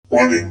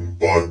Running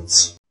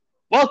Buds.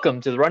 Welcome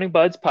to the Running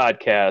Buds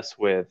podcast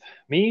with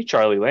me,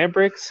 Charlie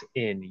Lambrix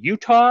in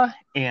Utah,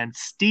 and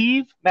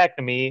Steve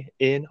McNamee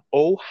in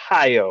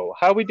Ohio.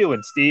 How we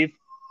doing, Steve?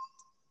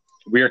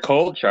 We are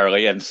cold,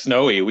 Charlie, and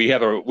snowy. We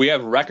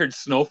have record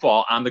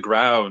snowfall on the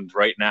ground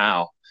right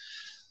now.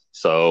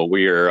 So What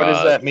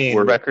does that mean?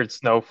 we're Record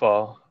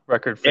snowfall?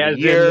 Record for the as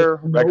in the year?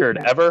 Record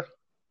snowpack. ever?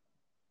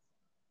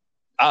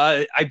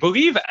 I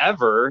believe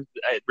ever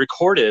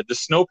recorded the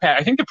snowpack.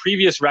 I think the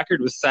previous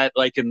record was set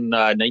like in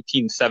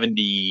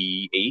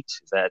 1978.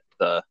 Is that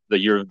the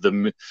year of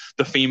the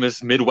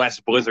famous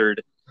Midwest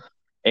blizzard?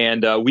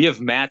 And we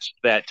have matched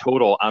that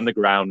total on the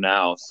ground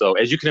now. So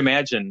as you can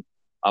imagine,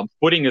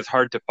 footing is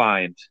hard to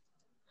find.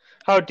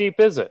 How deep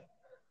is it?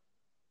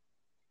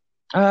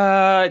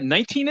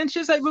 19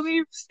 inches, I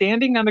believe,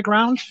 standing on the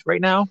ground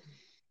right now,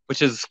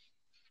 which is,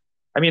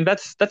 I mean,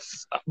 that's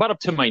about up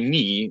to my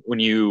knee when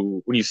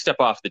you step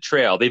off the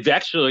trail. They've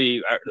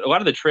actually, a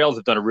lot of the trails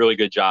have done a really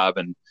good job,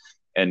 and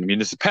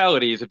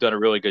municipalities have done a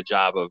really good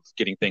job of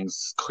getting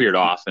things cleared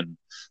off and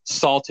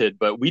salted,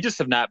 but we just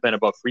have not been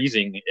above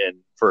freezing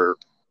for,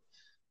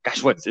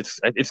 gosh,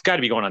 it's got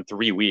to be going on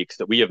 3 weeks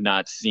that we have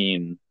not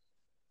seen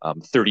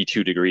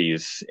 32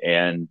 degrees,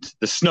 and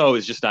the snow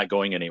is just not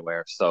going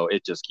anywhere. So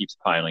it just keeps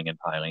piling and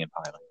piling and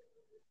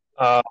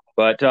piling.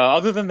 But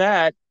other than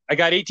that, I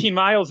got 18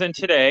 miles in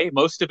today.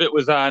 Most of it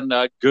was on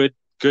good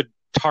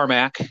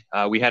tarmac.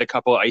 We had a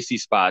couple of icy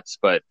spots,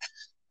 but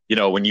you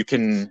know, when you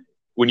can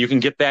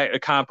get that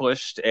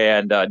accomplished,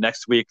 and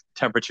next week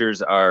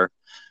temperatures are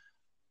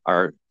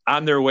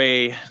on their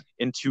way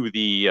into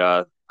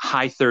the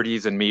high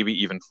 30s and maybe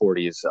even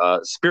 40s.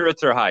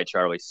 Spirits are high,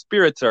 Charlie.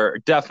 Spirits are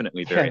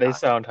definitely very They high.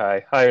 sound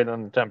high, higher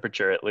than the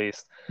temperature at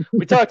least.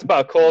 We talked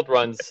about cold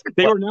runs.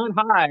 They were not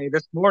high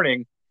this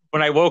morning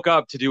when I woke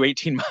up to do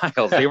 18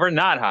 miles. They were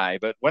not high,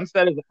 but once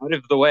that is out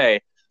of the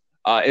way,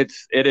 it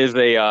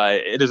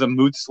is a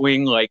mood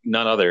swing like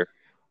none other.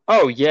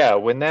 Oh yeah,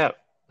 when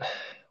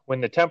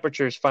the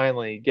temperatures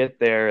finally get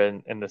there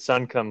and the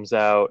sun comes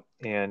out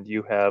and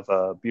you have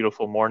a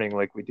beautiful morning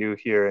like we do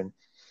here in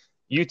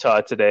Utah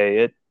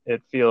today,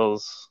 it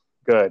feels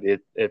good.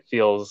 It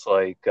feels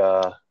like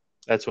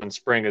that's when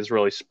spring has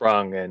really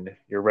sprung and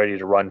you're ready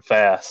to run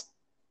fast.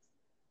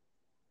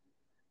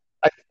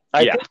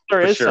 I Yeah, think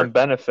there for is sure. some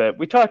benefit.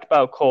 We talked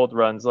about cold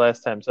runs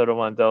last time, so I don't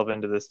want to delve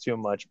into this too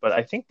much, but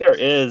I think there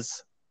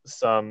is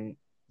some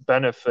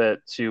benefit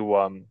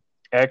to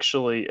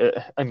actually,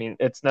 I mean,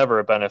 it's never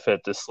a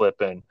benefit to slip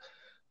and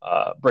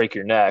break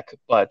your neck,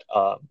 but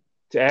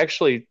to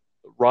actually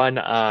run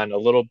on a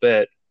little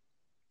bit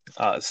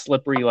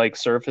slippery like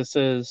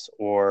surfaces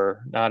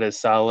or not as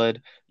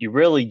solid, you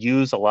really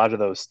use a lot of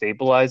those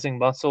stabilizing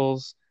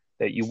muscles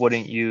that you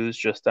wouldn't use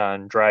just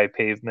on dry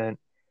pavement.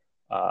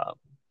 Uh,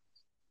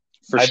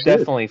 For I've sure.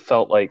 definitely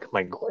felt like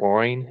my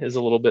groin is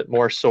a little bit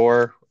more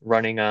sore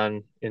running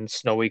on in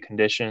snowy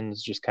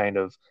conditions, just kind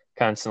of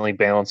constantly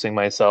balancing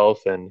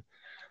myself. And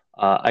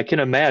I can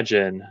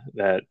imagine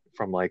that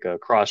from like a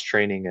cross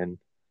training and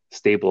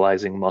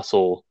stabilizing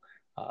muscle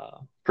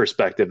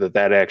perspective,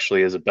 that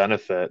actually is a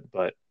benefit,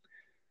 but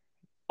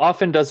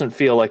often doesn't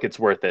feel like it's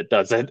worth it,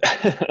 does it?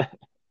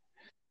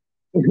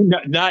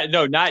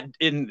 Not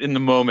in the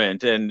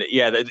moment. And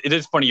yeah, it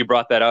is funny you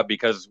brought that up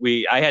because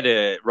I had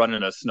to run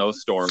in a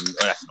snowstorm,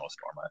 or not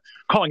snowstorm,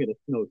 calling it a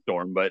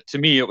snowstorm, but to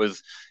me it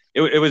was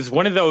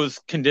one of those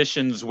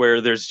conditions where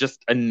there's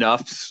just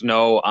enough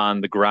snow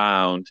on the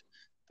ground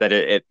that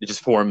it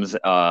just forms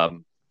a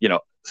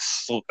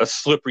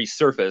slippery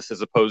surface,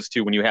 as opposed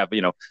to when you have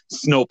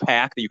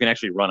snowpack that you can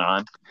actually run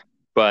on.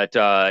 But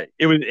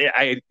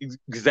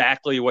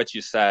exactly what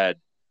you said.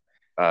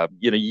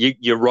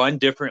 You run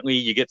differently,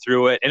 you get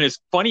through it. And it's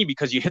funny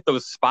because you hit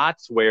those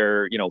spots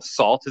where,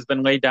 salt has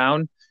been laid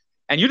down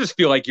and you just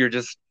feel like you're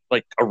just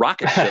like a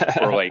rocket ship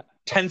for like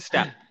 10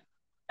 steps.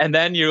 And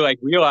then you like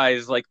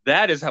realize like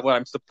that is what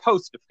I'm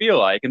supposed to feel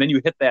like. And then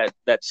you hit that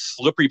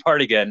slippery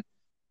part again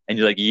and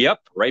you're like, yep,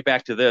 right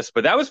back to this.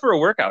 But that was for a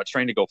workout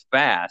trying to go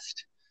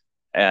fast.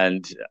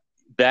 And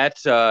that,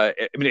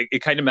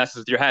 it kind of messes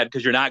with your head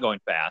because you're not going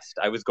fast.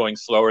 I was going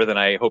slower than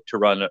I hoped to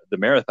run the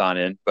marathon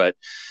in, but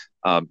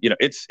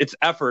it's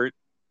effort,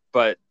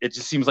 but it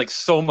just seems like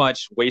so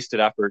much wasted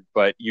effort.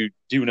 But you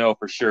do know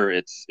for sure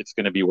it's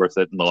going to be worth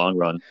it in the long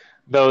run.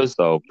 Those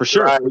So for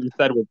sure, dry, what you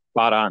said was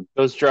spot on.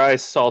 those dry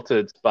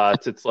salted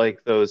spots, it's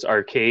like those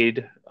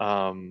arcade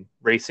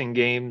racing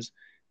games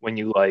when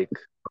you like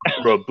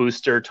through a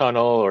booster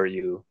tunnel or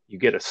you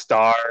get a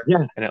star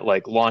Yeah, and it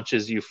like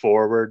launches you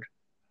forward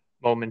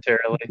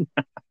momentarily.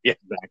 yeah,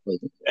 exactly.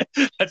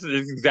 That's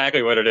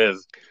exactly what it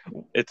is.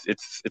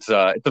 It's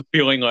a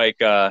feeling like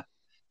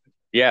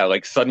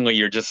like suddenly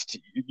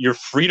you're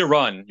free to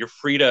run, you're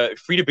free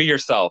to be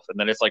yourself, and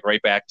then it's like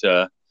right back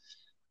to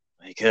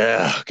like,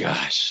 oh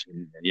gosh,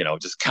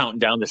 just counting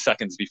down the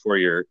seconds before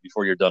you're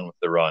done with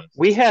the run.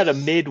 We had a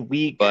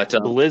midweek But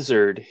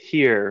blizzard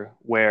here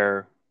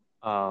where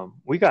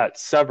we got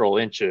several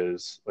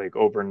inches like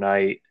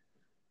overnight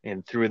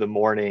and through the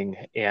morning,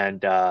 and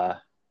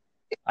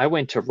I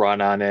went to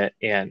run on it,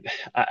 and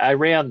I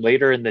ran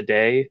later in the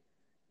day,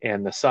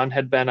 and the sun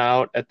had been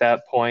out at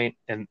that point,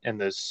 and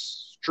the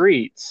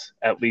streets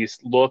at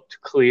least looked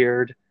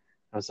cleared.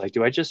 I was like,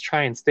 do I just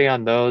try and stay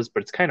on those?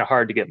 But it's kind of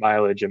hard to get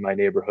mileage in my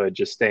neighborhood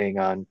just staying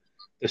on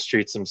the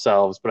streets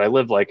themselves. But I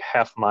live like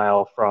half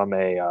mile from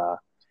a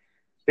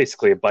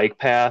basically a bike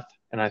path,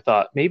 and I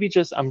thought maybe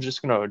just I'm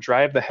just going to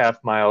drive the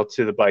half mile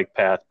to the bike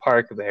path,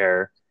 park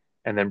there,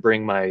 and then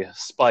bring my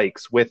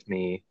spikes with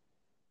me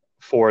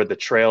for the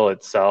trail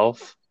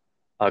itself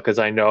because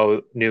I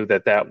knew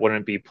that that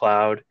wouldn't be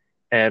plowed,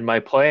 and my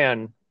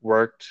plan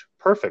worked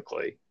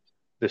perfectly.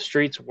 The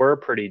streets were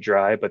pretty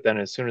dry, but then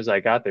as soon as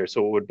I got there,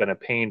 so it would have been a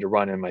pain to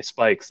run in my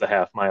spikes the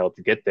half mile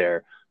to get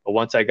there. But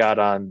once I got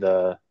on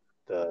the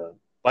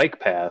bike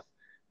path,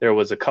 there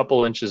was a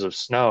couple inches of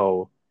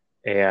snow,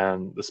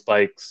 and the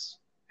spikes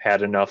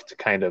had enough to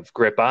kind of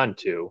grip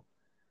onto.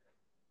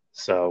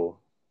 So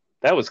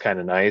that was kind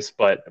of nice.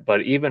 But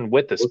even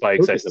with the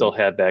spikes, I still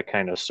had that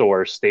kind of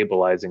sore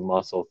stabilizing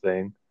muscle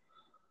thing.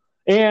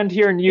 And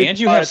here in And you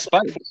Utah, have it's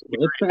spikes.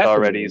 That's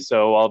already, fascinating.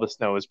 so all the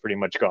snow is pretty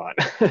much gone.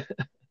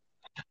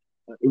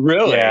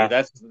 Really, Yeah.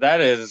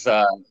 that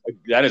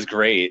is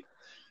great.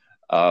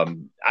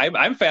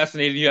 I'm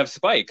fascinated. You have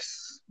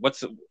spikes.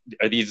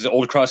 Are these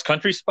old cross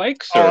country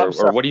spikes, Oh, I'm or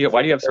sorry. what do you?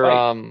 Why do you have They're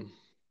spikes?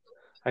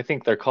 I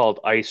think they're called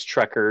ice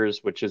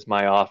trekkers, which is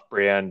my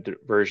off-brand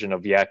version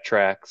of yak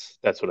tracks.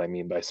 That's what I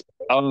mean by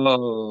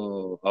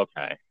Oh,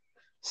 okay,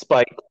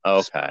 spike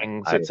okay.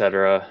 springs,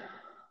 etc.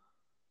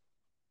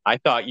 I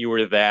thought you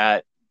were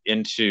that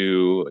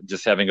into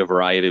just having a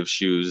variety of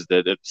shoes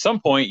that at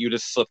some point you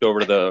just slipped over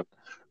to the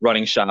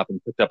running shop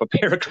and picked up a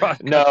pair of cross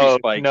country No,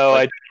 spikes. no, But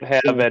I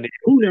don't have any.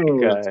 who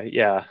knows?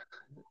 Yeah,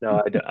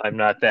 no, I'm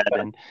not that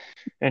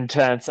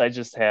intense. I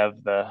just have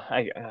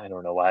I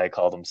don't know why I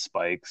call them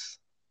spikes,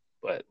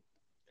 but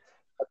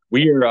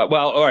We are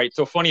well. All right.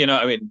 So funny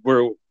enough, I mean,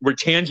 we're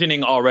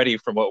tangenting already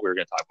from what we were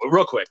going to talk about.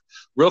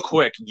 Real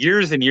quick.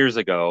 Years and years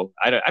ago,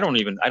 I don't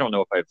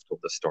know if I've told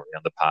this story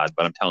on the pod,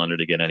 but I'm telling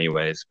it again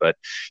anyways. But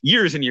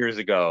years and years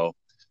ago,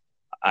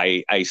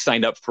 I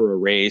signed up for a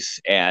race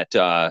at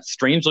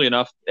strangely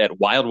enough at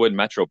Wildwood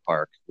Metro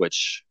Park,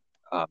 which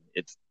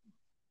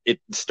it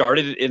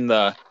started in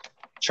the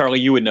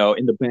Charlie, you would know,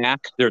 in the back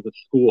there's a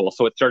school.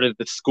 So it started at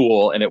the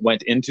school and it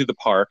went into the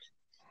park,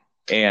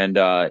 and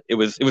it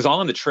was all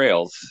on the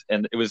trails,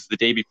 and it was the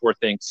day before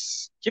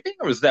Thanksgiving,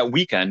 or was that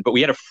weekend, but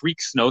we had a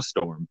freak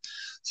snowstorm.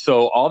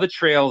 So all the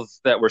trails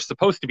that were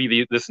supposed to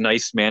be this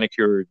nice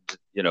manicured,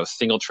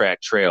 single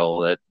track trail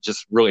that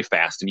just really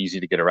fast and easy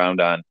to get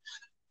around on,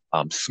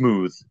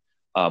 smooth,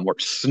 were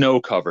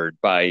snow covered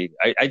by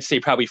I'd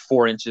say probably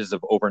 4 inches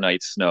of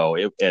overnight snow,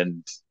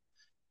 and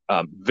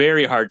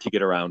very hard to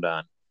get around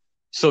on.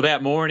 So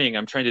that morning,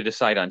 I'm trying to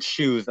decide on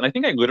shoes, and I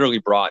think I literally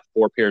brought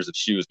 4 pairs of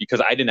shoes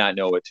because I did not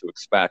know what to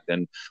expect.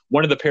 And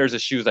one of the pairs of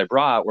shoes I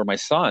brought were my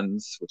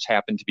son's, which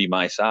happened to be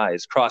my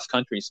size, cross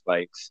country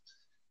spikes.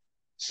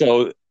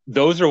 So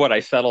those are what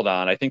I settled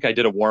on. I think I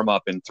did a warm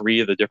up in three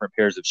of the different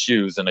pairs of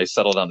shoes, and I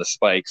settled on the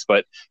spikes.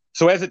 But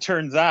so as it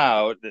turns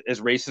out,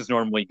 as races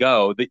normally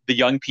go, the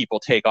young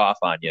people take off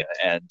on you,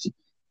 and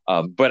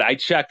but I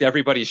checked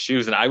everybody's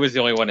shoes, and I was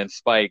the only one in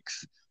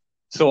spikes.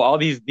 So all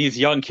these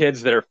young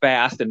kids that are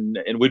fast and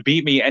would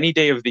beat me any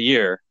day of the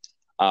year,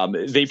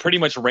 they pretty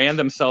much ran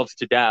themselves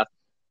to death.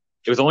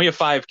 It was only a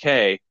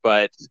 5K,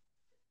 but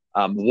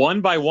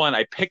one by one,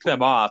 I picked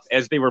them off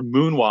as they were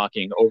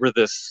moonwalking over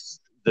this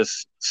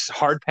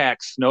hard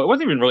packed snow. It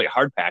wasn't even really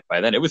hard packed by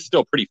then; it was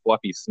still pretty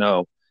fluffy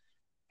snow.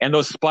 And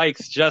those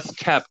spikes just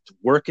kept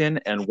working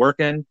and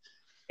working.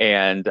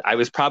 And I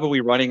was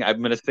probably running, I'm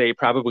going to say,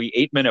 probably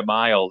 8-minute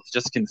miles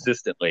just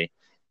consistently.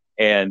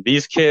 And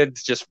these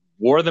kids just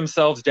wore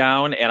themselves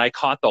down, and I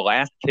caught the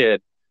last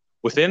kid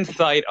within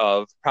sight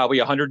of probably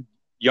 100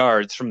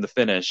 yards from the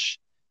finish,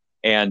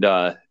 and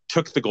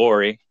took the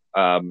glory.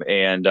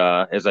 And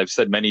as I've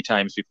said many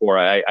times before,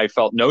 I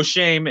felt no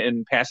shame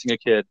in passing a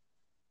kid,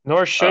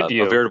 nor should a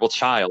you. veritable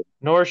child.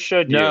 Nor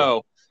should you.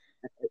 No,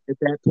 at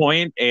that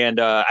point, and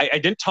I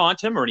didn't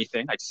taunt him or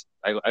anything.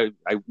 I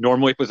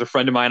normally, if it was a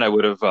friend of mine, I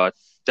would have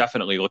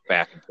definitely looked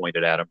back and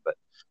pointed at him, but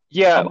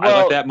Yeah, I let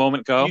well, that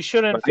moment go. you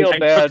shouldn't But feel I took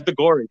bad the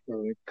glory.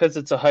 So. because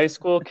it's a high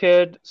school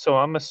kid. So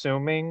I'm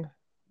assuming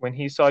when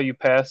he saw you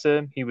pass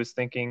him, he was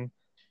thinking,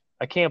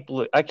 I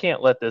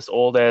can't let this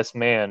old ass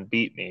man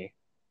beat me."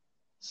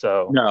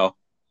 So, No,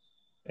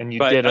 and you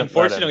but didn't let him.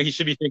 unfortunately, he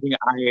should be thinking,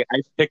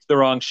 I picked the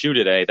wrong shoe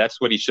today. That's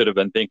what he should have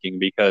been thinking,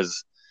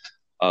 because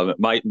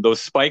my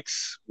those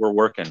spikes were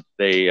working.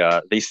 They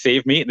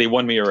saved me. They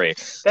won me a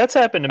race. That's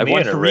happened to I've me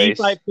won in a three race,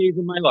 5Ks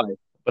in my life.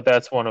 but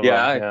that's one of them.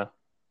 Yeah,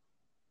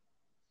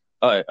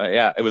 Yeah.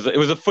 yeah. It was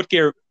a foot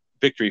gear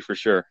victory for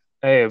sure.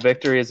 Hey, a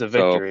victory is a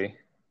So victory.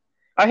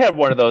 I had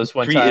one of those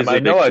one victory time. is I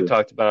a know I've victory.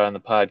 talked about it on the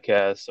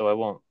podcast, so I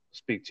won't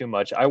speak too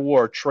much. I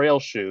wore trail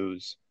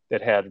shoes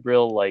that had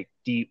real like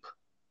deep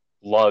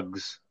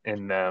lugs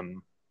in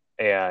them,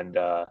 and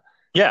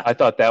Yeah, I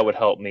thought that would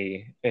help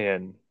me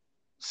in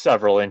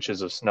several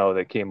inches of snow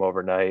that came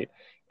overnight.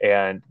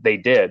 and they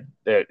did.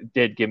 It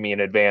did give me an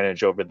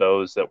advantage over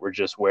those that were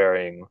just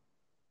wearing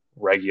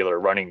regular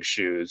running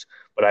shoes.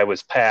 But I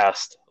was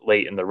passed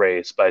late in the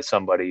race by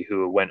somebody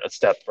who went a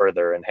step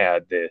further and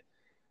had the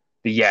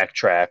yak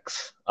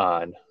tracks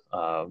on.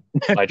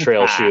 My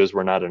trail shoes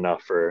were not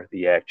enough for the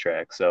yak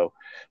track. So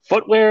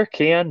footwear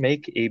can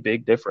make a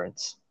big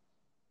difference.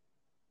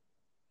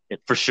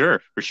 For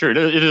sure, for sure. It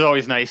is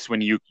always nice when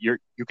you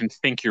can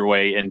think your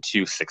way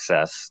into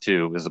success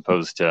too, as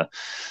opposed to,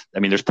 I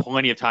mean, there's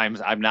plenty of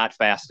times I'm not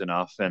fast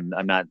enough and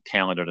I'm not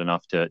talented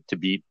enough to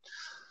beat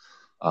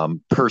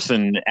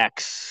person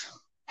X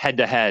head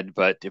to head.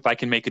 But if I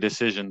can make a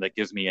decision that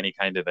gives me any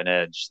kind of an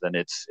edge, then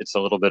it's a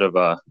little bit of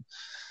a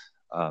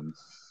um,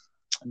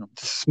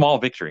 small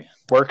victory.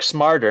 Work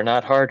smarter,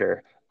 not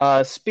harder.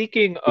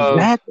 Speaking of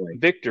Exactly.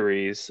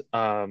 victories,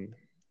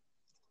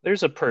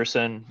 there's a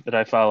person that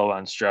I follow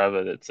on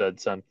Strava that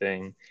said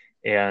something,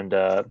 and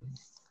I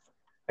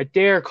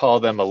dare call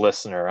them a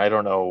listener. I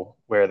don't know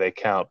where they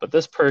count, but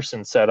this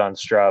person said on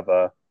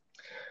Strava,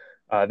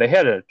 they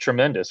had a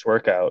tremendous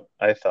workout,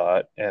 I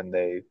thought, and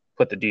they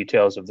put the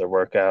details of their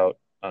workout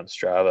on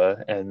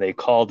Strava, and they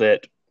called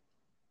it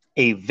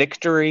a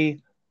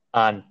victory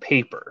on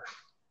paper.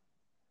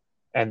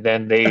 And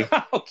then they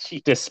Oh,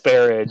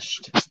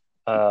 disparaged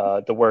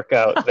the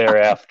workout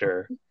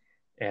thereafter.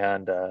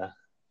 And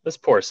this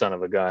poor son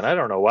of a gun, I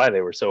don't know why they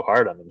were so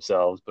hard on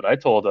themselves, but I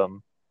told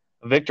them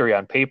a victory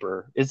on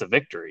paper is a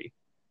victory.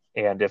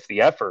 And if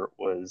the effort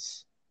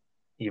was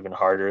even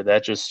harder,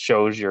 that just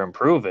shows you're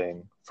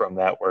improving from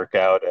that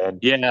workout. And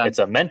yeah. it's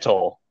a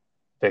mental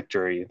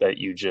victory that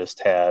you just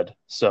had.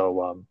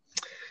 So,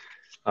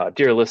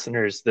 dear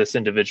listeners, this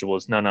individual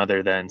is none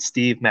other than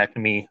Steve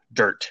McNamee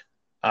Dirt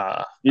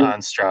Yeah. on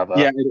Strava.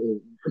 Yeah.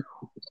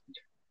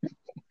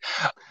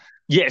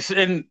 Yes,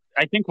 and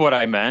I think what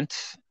I meant,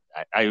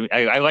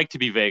 I like to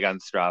be vague on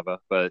Strava,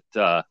 but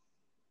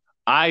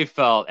I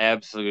felt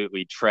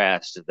absolutely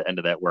trashed at the end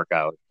of that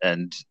workout.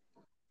 And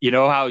you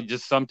know how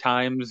just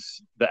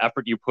sometimes the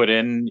effort you put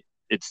in,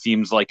 it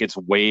seems like it's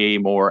way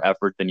more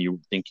effort than you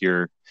think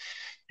And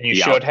you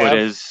the should output have.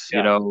 is, you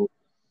Yeah. know?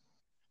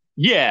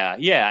 Yeah,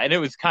 yeah, and it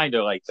was kind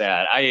of like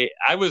that. I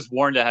was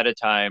warned ahead of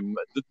time.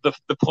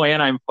 The plan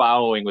I'm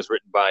following was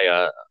written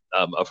by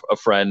a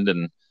friend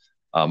and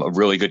a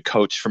really good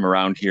coach from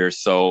around here.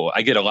 So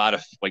I get a lot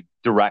of like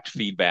direct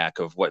feedback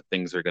of what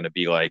things are going to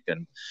be like,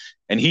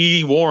 and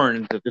he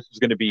warned that this was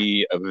going to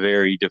be a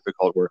very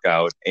difficult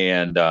workout.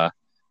 And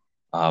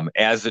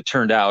as it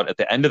turned out, at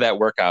the end of that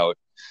workout,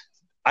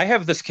 I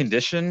have this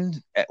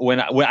condition when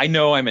I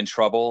know I'm in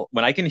trouble,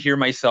 when I can hear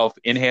myself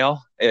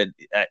inhale. I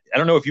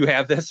don't know if you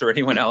have this or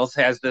anyone else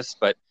has this,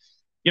 but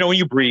you know, when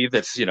you breathe,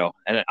 it's, you know,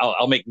 and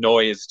I'll make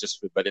noise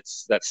just, but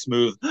it's that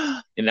smooth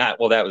and that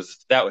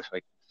was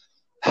like,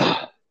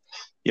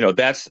 you know,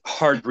 that's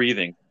hard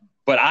breathing.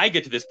 But I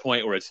get to this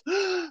point where it's,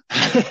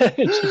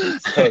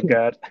 Oh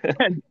God.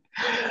 and,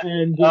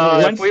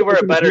 If once we were I a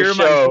can better hear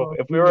show, myself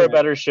if we do were a that,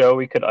 better show,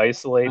 we could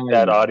isolate I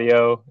that know.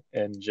 audio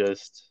and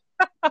just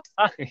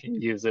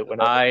use it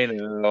whenever. I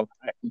know.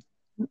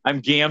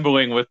 I'm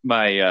gambling with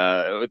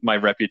my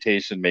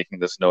reputation making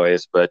this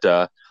noise,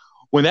 but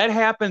when that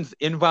happens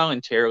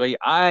involuntarily,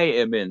 I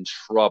am in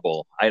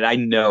trouble. I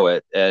know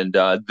it, and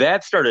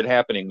that started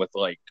happening with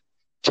like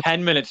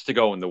 10 minutes to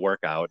go in the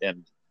workout,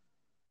 and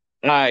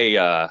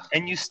I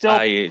And you still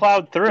I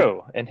plowed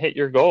through and hit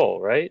your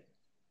goal, right?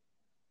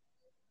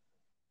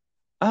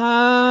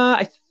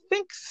 I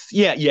think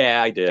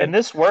yeah, And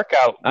this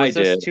workout, I was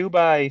this did.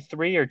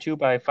 2x3 or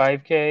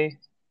 2x5K?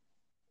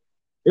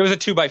 It was a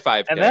 2 by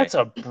 5 And k. that's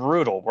a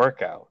brutal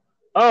workout.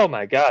 Oh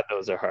my God,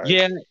 those are hard.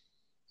 Yeah,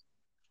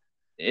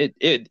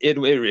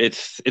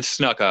 it's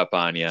snuck up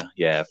on you.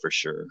 Yeah, for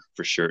sure,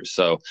 for sure.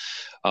 So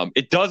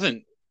it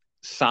doesn't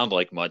sound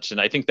like much, and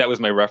I think that was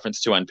my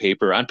reference to on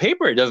paper. On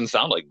paper, it doesn't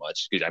sound like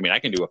much because I mean I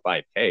can do a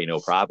 5K no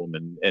problem,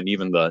 and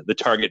even the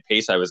target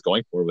pace I was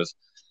going for was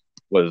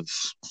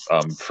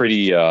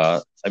pretty.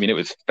 I mean it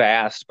was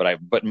fast,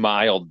 but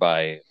mild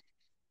by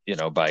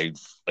by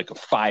like a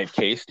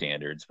 5K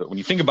standards. But when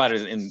you think about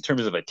it in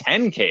terms of a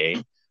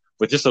 10K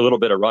with just a little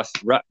bit of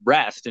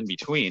rest in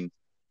between,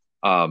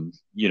 then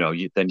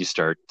you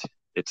start.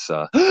 It's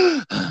for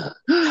Oh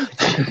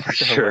my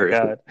sure.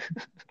 God.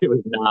 It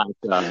was not.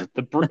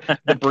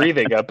 The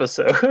breathing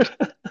episode.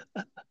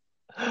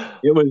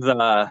 It was.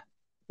 To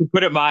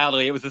put it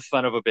mildly, it was a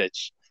son of a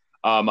bitch.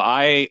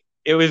 I.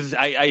 It was.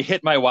 I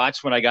hit my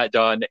watch when I got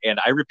done, and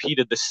I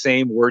repeated the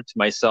same word to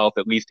myself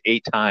at least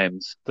 8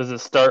 times. Does it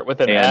start with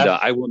an And F?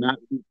 I will not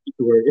repeat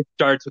the word. It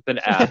starts with an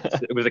F.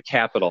 It was a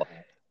capital F,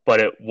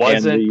 But it and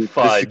wasn't the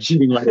fudge.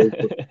 succeeding letters.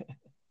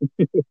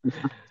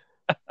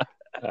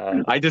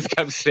 Uh, I just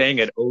kept saying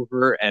it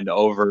over and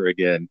over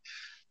again.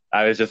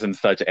 I was just in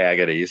such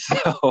agony.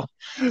 So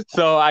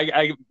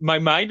my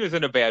mind was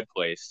in a bad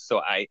place. So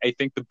I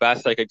think the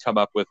best I could come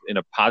up with in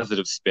a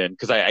positive spin,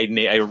 because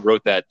I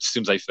wrote that as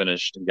soon as I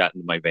finished and got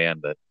into my van,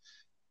 that,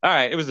 all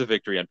right, it was a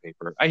victory on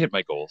paper. I hit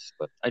my goals,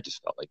 but I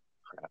just felt like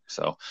crap.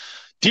 So,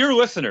 dear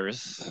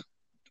listeners,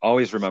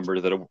 always remember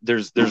that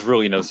there's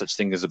really no such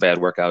thing as a bad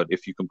workout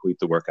if you complete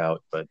the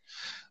workout, but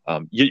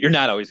you're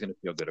not always going to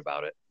feel good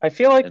about it. I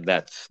feel like And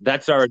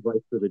that's our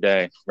advice for the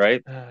day,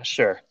 right?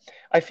 sure.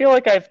 I feel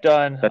like I've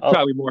done That's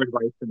probably more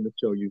advice than the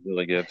show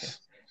usually gives.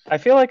 I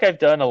feel like I've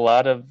done a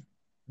lot of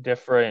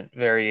different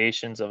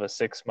variations of a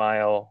 6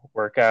 mile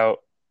workout.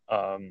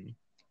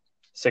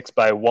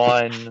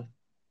 6x1,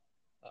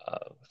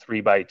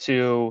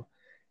 3x2,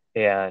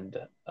 and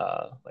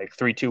like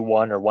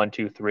 3-2-1 or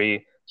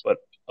 1-2-3. But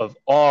of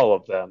all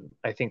of them,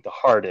 I think the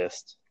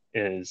hardest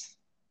is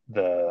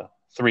the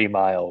 3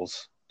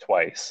 miles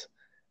twice.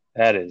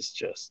 That is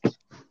just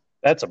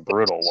that's a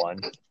brutal one.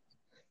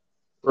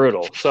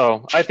 Brutal.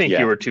 So I think you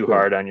Yeah, were too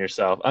hard on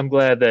yourself. I'm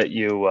glad that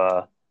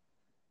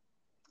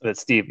that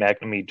Steve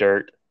McNamee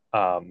Dirt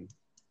um,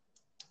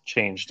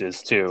 changed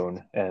his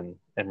tune and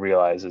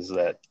realizes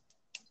that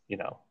you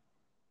know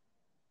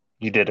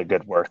you did a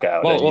good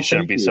workout and you well,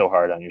 shouldn't thank be you. so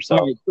hard on All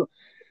yourself. right,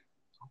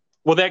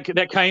 well,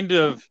 that kind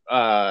of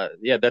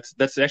yeah,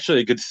 that's actually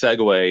a good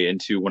segue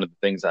into one of the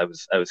things I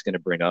was going to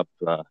bring up.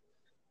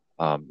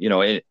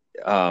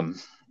 Um,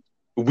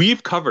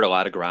 we've covered a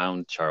lot of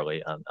ground,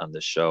 Charlie, on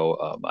this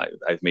show.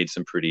 I've made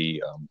some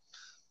pretty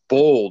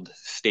bold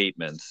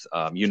statements.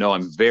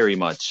 I'm very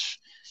much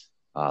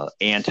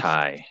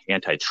anti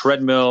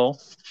treadmill.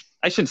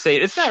 I shouldn't say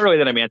it's not really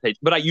that I'm anti,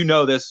 but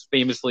this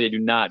famously. I do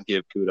not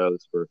give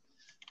kudos for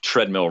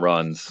treadmill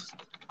runs.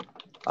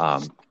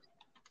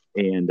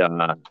 And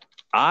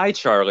I,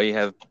 Charlie,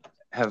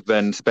 have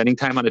been spending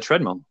time on a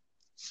treadmill.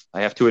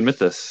 I have to admit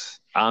this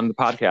on the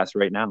podcast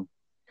right now.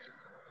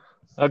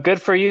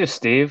 Good for you,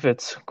 Steve.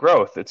 It's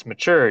growth. It's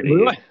maturity.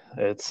 Really?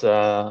 It's Is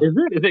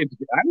it? Is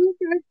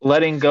it?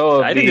 letting go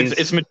of I think it's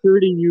these.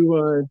 maturity.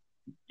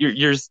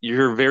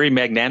 You're very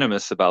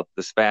magnanimous about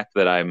this fact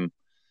that I'm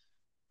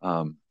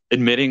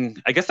admitting.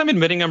 I guess I'm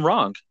admitting I'm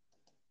wrong.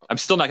 I'm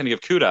still not going to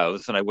give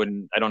kudos, and I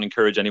don't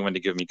encourage anyone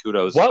to give me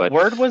kudos. What But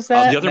word was the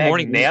that? other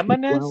morning, 12,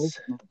 Magnanimous?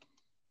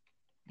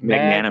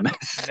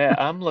 magnanimous.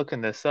 I'm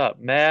looking this up.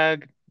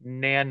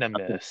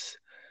 Magnanimous.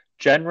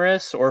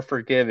 Generous or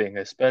forgiving,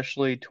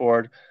 especially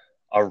toward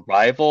a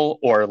rival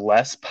or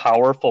less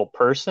powerful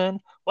person?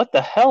 What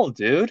the hell,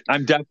 dude?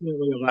 I'm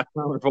definitely a less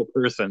powerful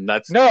person.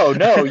 That's No,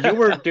 you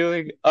were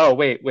doing. Oh,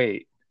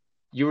 wait.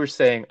 You were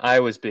saying I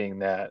was being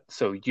that,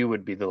 so you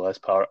would be the less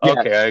power. yeah,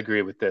 Okay, I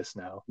agree with this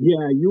now.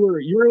 yeah. You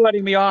were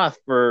letting me off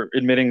for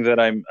admitting that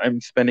I'm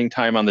spending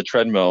time on the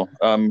treadmill.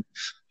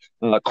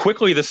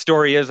 Quickly, the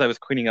story is I was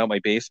cleaning out my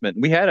basement.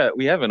 We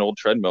have an old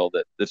treadmill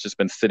that's just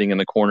been sitting in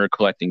the corner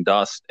collecting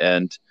dust,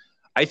 and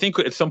I think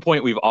at some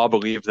point we've all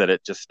believed that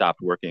it just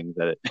stopped working,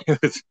 that it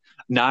was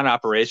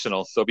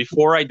non-operational. So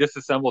before I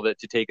disassembled it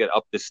to take it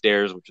up the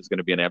stairs, which is going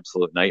to be an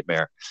absolute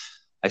nightmare,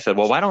 I said,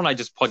 well, why don't I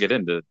just plug it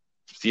in to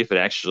see if it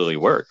actually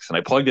works? And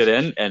I plugged it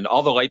in, and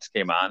all the lights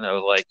came on. I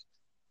was like,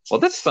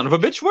 well, this son of a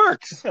bitch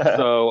works.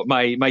 So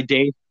my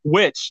day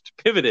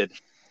pivoted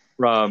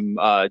from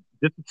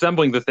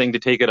disassembling the thing to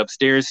take it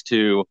upstairs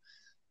to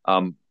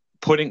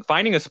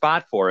finding a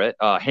spot for it,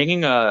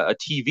 hanging a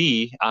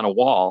TV on a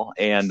wall,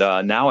 and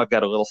now I've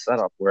got a little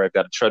setup where I've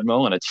got a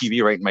treadmill and a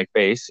TV right in my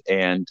face,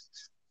 and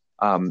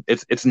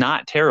it's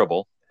not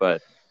terrible,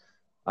 but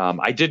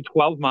I did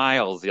 12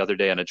 miles the other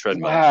day on a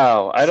treadmill.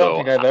 Wow, I don't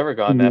So think I've ever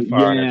gone that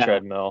far on a yeah,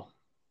 treadmill.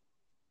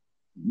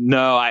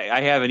 no,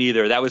 I haven't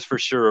either. That was for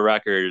sure a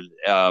record.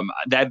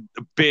 That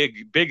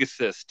big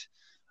assist.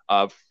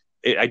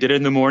 I did it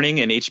in the morning,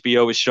 and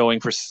HBO was showing,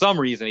 for some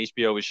reason,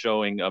 HBO was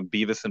showing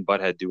Beavis and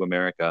Butthead Do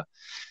America,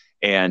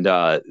 and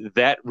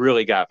that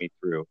really got me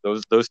through.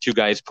 Those two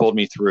guys pulled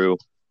me through.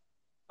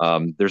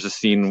 There's a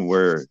scene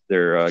where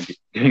they're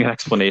getting an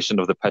explanation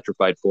of the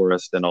petrified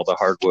forest and all the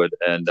hardwood,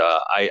 and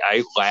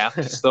I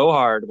laughed so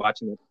hard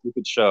watching that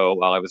stupid show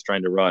while I was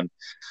trying to run.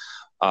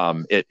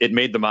 It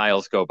made the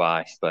miles go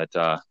by, but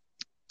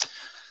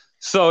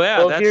so yeah,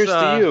 Well, that's here's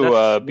to you,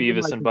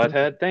 Beavis and my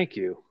Butthead. Thank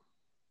you.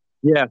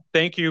 yeah.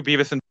 Thank you,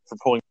 Beavis, and for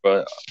pulling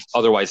an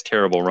otherwise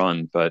terrible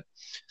run. But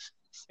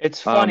It's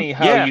funny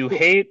how yeah, you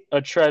hate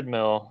a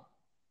treadmill,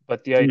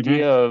 but the mm-hmm.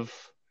 idea of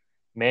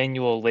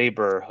manual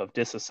labor of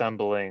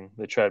disassembling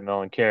the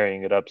treadmill and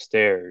carrying it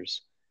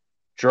upstairs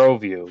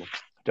drove you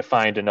to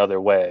find another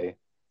way,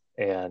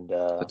 and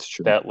That's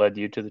true. that led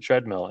you to the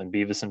treadmill and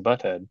Beavis and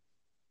Butthead.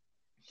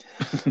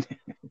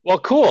 Well,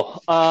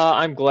 cool.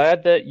 I'm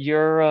glad that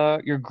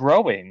you're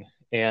growing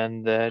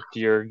and that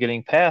you're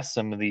getting past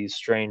some of these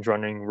strange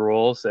running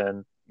rules,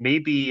 and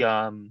maybe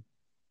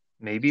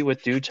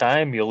with due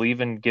time you'll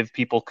even give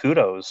people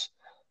kudos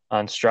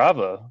on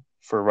Strava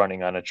for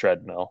running on a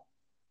treadmill.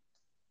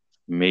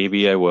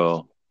 Maybe I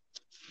will.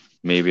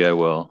 Maybe I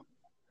will.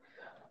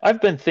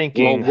 I've been Well,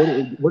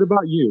 thinking, what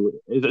about you?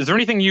 Is there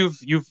anything you've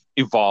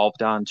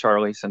evolved on,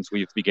 Charlie, since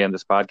we've began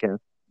this podcast?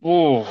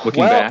 ooh,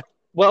 Looking well, back,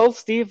 well,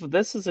 Steve,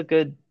 this is a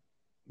good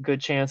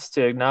chance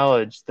to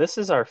acknowledge this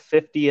is our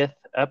 50th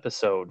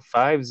episode,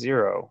 50.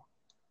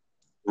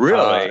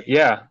 really?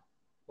 Yeah.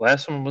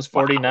 Last one was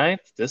Wow.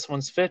 49th. This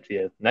one's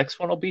 50th. Next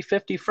one will be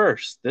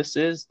 51st. This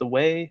is the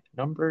way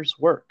numbers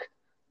work.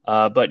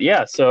 But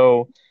yeah,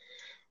 so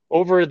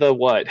over the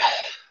what?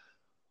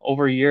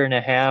 Over a year and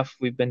a half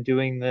we've been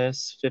doing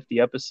this, 50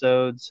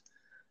 episodes.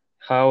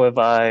 How have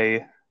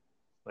I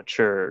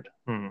matured?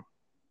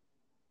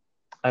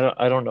 I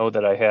don't know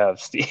that I have,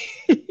 Steve.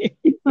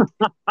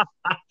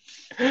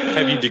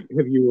 Have you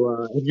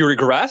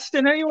regressed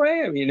in any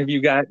way? I mean, have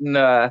you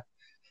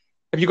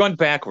gone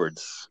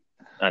backwards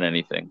on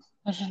anything?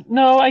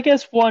 No, I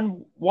guess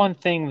one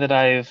thing that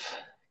I've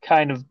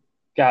kind of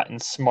gotten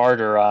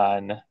smarter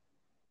on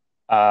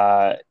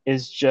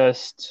is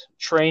just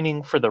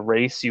training for the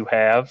race you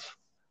have,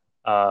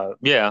 uh,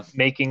 Yeah,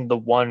 making the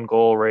one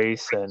goal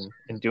race and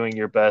doing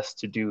your best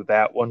to do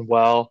that one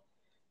well.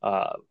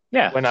 Uh,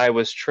 yeah, when I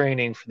was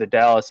training for the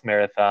Dallas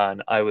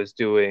Marathon, I was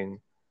doing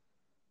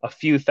a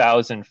few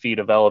thousand feet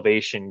of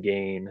elevation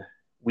gain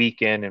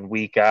week in and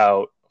week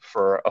out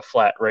for a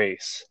flat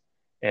race.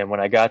 And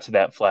when I got to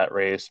that flat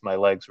race, my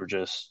legs were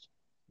just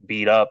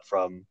beat up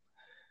from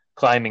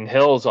climbing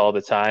hills all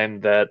the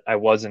time that I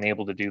wasn't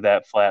able to do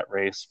that flat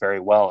race very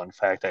well. In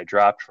fact, I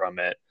dropped from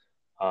it.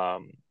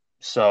 Um,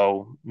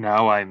 so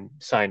now I'm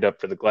signed up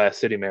for the Glass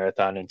City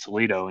Marathon in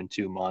Toledo in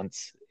 2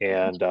 months,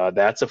 and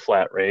that's a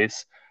flat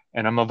race.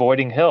 And I'm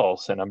avoiding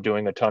hills, and I'm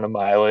doing a ton of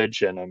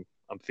mileage, and I'm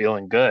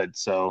feeling good.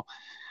 So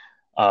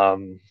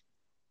um,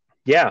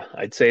 yeah,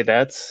 I'd say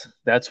that's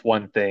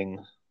one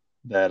thing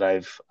that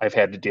I've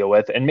had to deal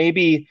with, and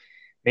maybe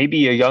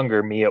a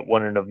younger me it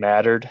wouldn't have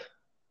mattered.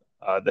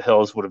 The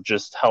hills would have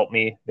just helped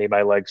me, made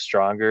my legs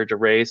stronger to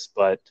race,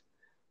 but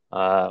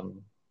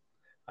um,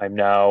 I'm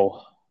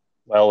now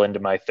well into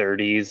my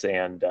 30s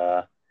and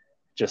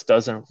just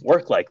doesn't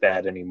work like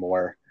that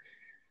anymore.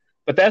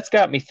 But that's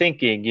got me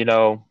thinking,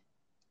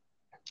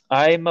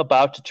 I'm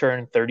about to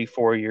turn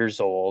 34 years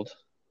old.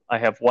 I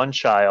have one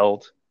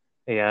child,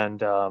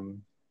 and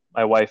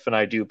my wife and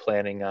I do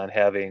planning on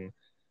having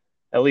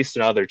at least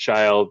another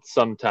child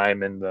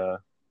sometime in the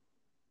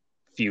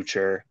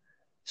future.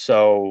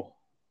 So,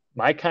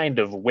 my kind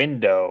of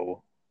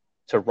window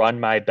to run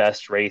my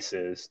best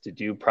races, to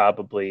do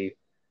probably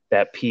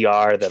that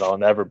PR that I'll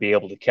never be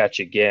able to catch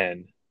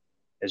again,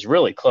 is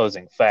really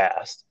closing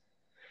fast.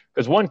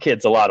 Because one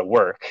kid's a lot of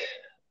work.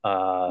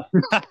 Uh,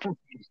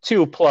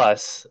 Two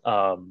plus,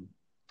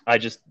 I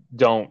just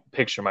don't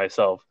picture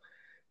myself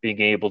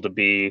being able to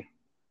be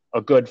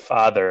a good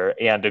father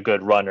and a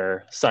good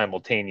runner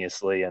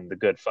simultaneously, and the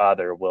good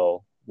father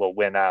will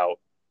win out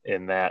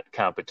in that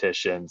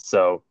competition.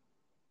 So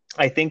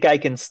I think I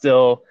can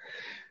still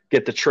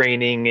get the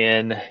training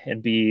in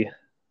and be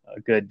a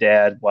good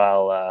dad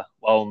while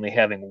only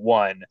having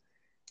one.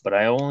 But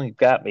I only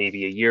got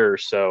maybe a year or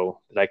so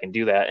that I can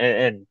do that.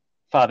 And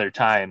Father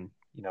Time,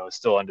 is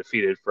still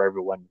undefeated for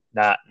everyone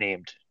not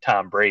named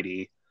Tom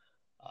Brady.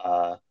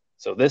 Uh,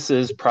 so this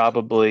is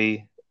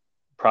probably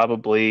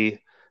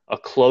a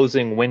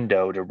closing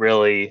window to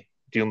really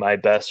do my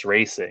best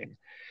racing.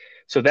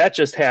 So that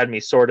just had me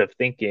sort of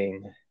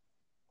thinking,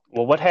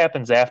 well, what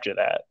happens after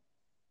that?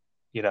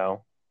 You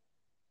know,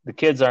 the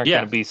kids aren't going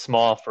yeah. to be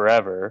small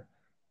forever.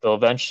 They'll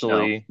No.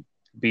 eventually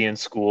be in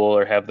school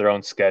or have their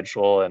own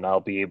schedule, and I'll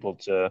be able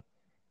to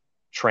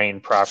train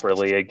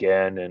properly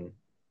again in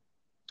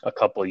a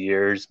couple of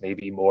years,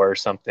 maybe more or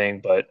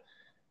something. But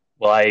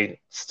will I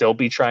still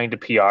be trying to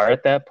PR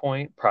at that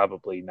point?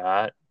 Probably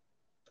not.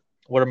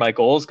 What are my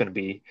goals going to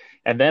be?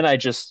 And then I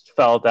just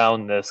fell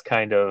down this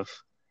kind of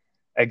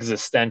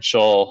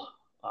existential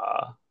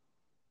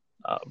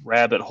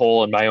rabbit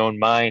hole in my own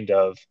mind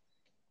of,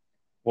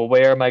 well,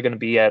 where am I going to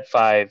be at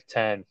 5,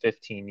 10,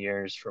 15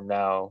 years from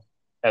now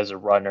as a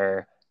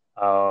runner?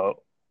 Uh,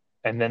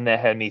 and then that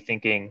had me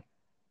thinking,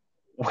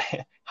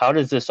 how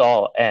does this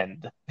all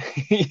end?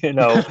 you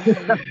know,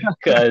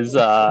 because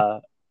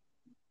at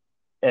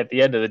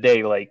the end of the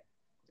day, like,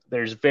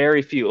 there's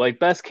very few, like,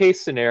 best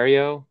case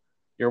scenario,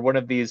 you're one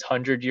of these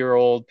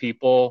 100-year-old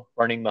people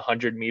running the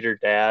 100-meter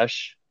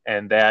dash,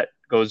 and that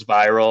goes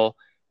viral,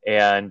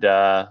 and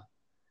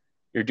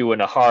you're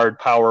doing a hard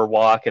power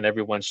walk, and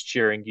everyone's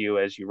cheering you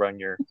as you run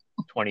your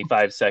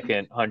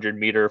 25-second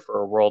 100-meter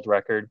for a world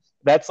record.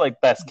 That's like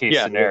best case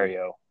Yeah, yeah,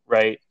 scenario,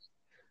 right?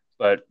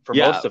 But for most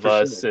yeah, of for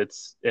sure.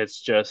 us,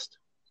 it's just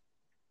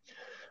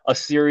a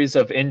series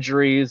of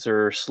injuries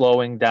or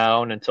slowing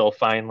down until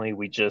finally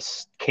we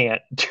just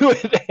can't do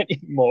it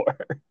anymore.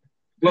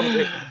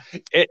 Well,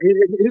 it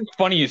is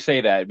funny you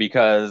say that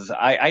because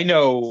I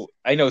know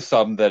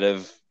some that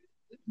have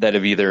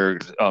either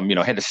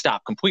had to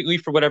stop completely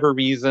for whatever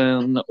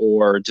reason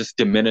or just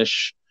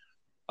diminish,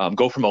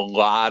 go from a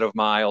lot of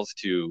miles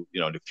to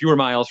fewer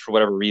miles for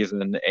whatever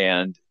reason.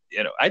 And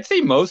I'd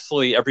say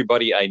mostly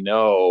everybody I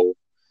know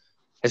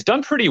has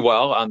done pretty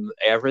well on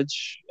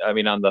average. I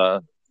mean, on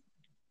the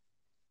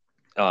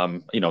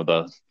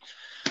the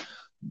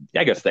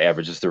I guess the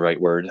average is the right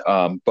word.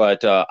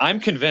 But I'm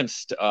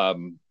convinced,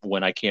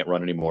 when I can't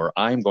run anymore,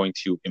 I'm going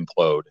to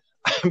implode.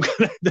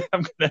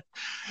 I'm gonna,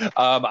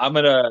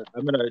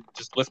 I'm gonna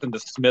just listen to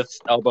Smith's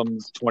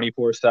albums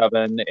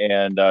 24/7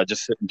 and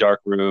just sit in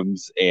dark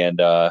rooms and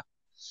I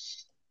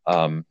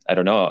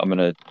don't know. I'm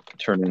gonna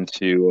turn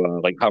into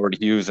like Howard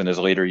Hughes in his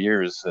later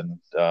years and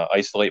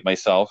isolate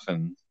myself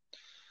and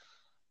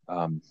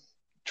um,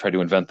 try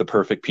to invent the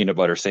perfect peanut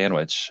butter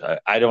sandwich.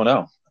 I don't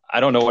know. I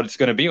don't know what it's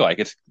going to be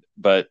like.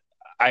 But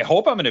I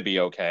hope I'm going to be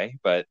okay.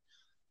 But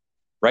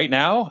right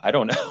now, I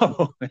don't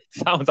know. It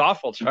sounds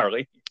awful,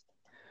 Charlie.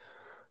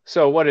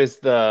 So what is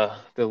the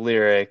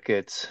lyric?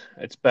 It's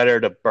better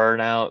to burn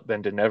out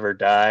than to never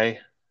die.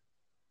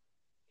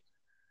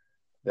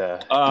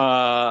 The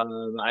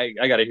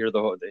I got to hear the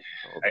whole.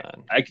 Hold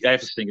on. I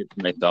have to sing it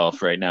to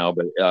myself right now,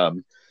 but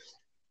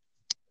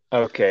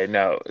Okay,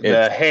 no.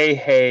 The it's hey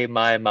hey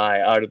my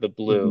out of the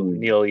blue, mhm.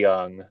 Neil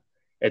Young.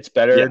 It's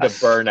better to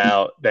Yes. burn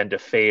out than to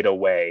fade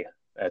away.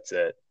 That's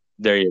it.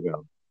 There you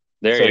go.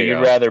 There So you you'd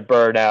go. rather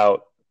burn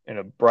out in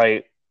a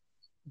bright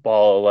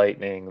ball of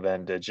lightning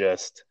than to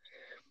just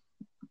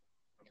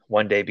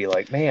one day be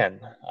like, man,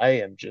 I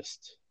am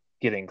just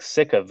getting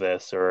sick of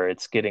this, or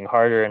it's getting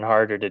harder and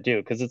harder to do.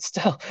 Because it's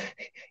still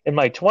in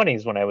my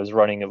 20s when I was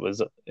running, it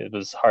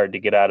was hard to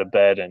get out of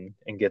bed and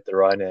get the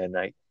run in.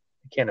 I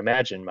can't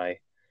imagine my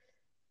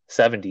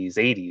 70s,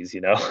 80s,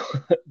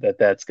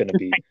 that's going to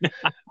be.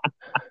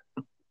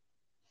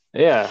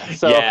 Yeah.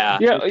 So,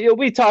 Yeah.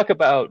 we talk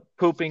about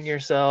pooping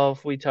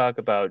yourself. We talk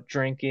about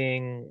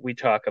drinking. We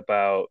talk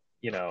about,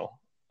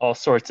 all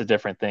sorts of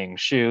different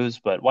things, shoes,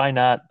 but why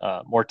not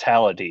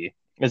mortality?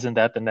 Isn't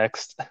that the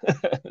next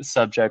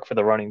subject for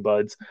the running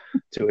buds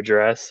to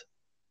address?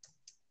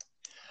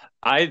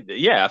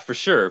 Yeah, for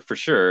sure, for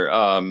sure.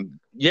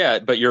 Yeah,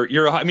 but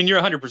I mean,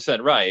 you're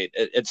 100% right.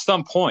 At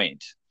some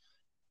point,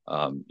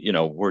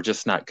 we're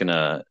just not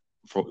gonna.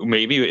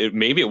 Maybe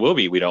it will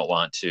be. We don't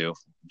want to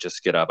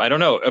just get up. I don't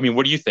know. I mean,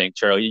 what do you think,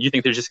 Charlie? You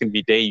think there's just gonna be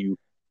a day you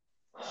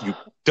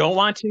don't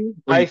want to,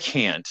 or you I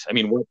can't? I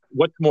mean,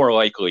 what's more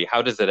likely?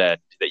 How does it end?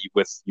 That you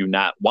with you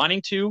not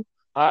wanting to,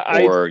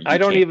 I or I you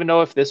don't can't? even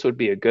know if this would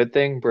be a good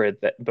thing, but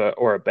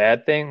or a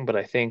bad thing. But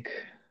I think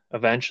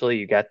eventually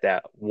you get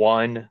that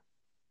one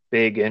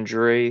big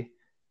injury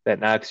that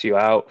knocks you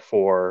out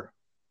for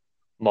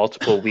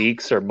multiple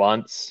weeks or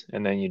months,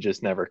 and then you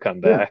just never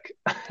come Yeah. back.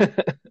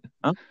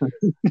 Huh?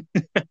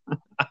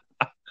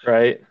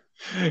 Right?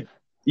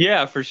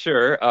 Yeah, for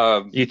sure.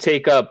 You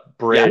take up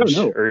Yeah, I don't bridge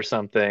know. or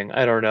something.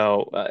 I don't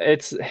know.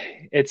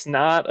 It's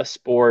not a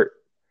sport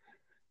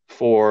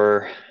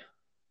for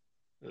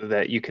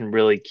that you can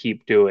really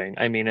keep doing.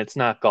 I mean, it's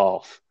not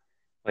golf.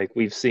 Like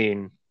we've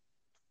seen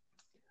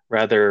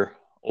rather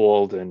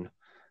old and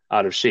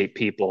out of shape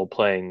people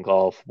playing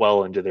golf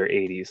well into their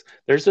 80s.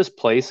 There's this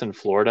place in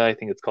Florida, I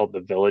think it's called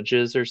the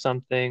Villages or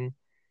something.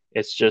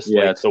 It's just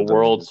Yeah, like it's the the village.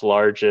 world's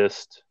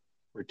largest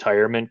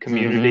retirement Hmm.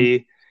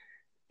 community.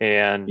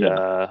 And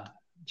Yeah.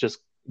 just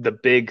the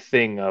big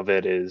thing of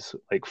it is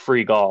like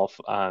free golf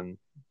on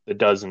the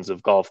dozens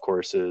of golf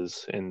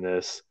courses in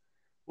this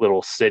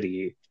little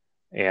city.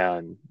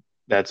 And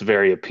that's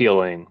very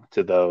appealing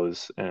to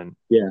those. And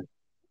Yeah.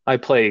 I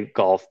play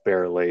golf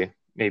barely,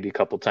 maybe a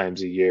couple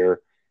times a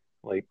year,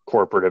 like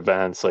corporate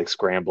events like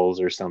scrambles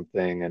or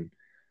something. And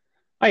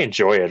I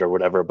enjoy it or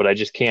whatever, but I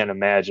just can't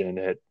imagine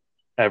it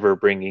ever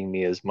bringing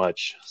me as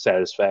much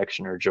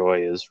satisfaction or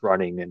joy as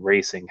running and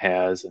racing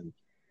has. And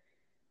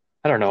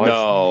I don't know.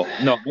 No,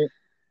 no.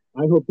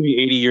 I hope to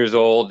be 80 years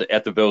old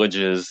at the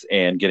villages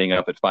and getting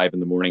up at 5 in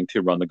the morning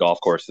to run the golf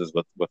courses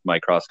with my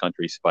cross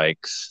country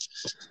spikes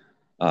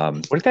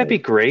Wouldn't that at, be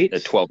great?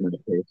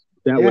 12-minute pace.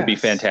 That would be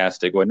Yes.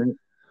 fantastic, wouldn't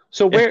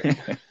So where, it?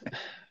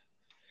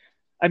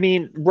 I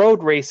mean,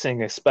 road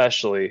racing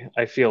especially,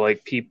 I feel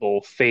like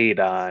people fade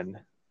on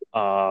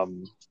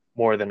um,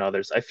 more than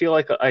others. I feel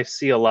like I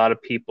see a lot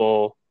of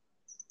people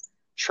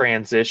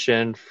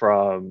transition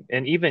from,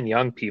 and even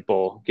young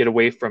people get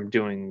away from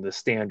doing the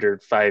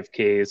standard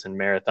 5Ks and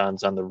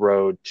marathons on the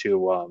road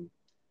to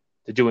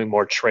doing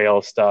more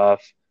trail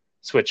stuff,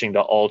 switching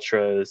to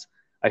ultras.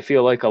 I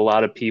feel like a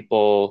lot of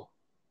people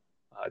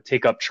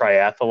take up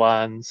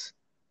triathlons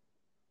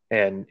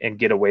and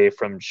get away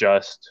from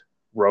just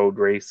road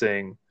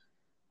racing.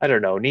 I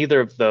don't know. Neither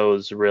of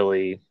those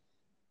really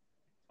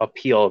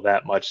appeal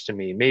that much to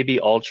me. Maybe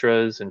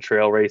ultras and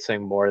trail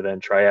racing more than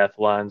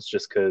triathlons,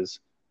 just because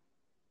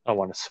I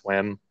want to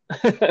swim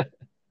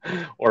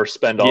or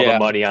spend all the Yeah.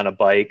 money on a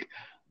bike.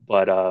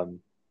 But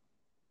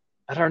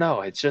I don't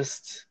know. It's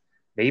just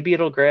maybe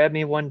it'll grab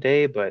me one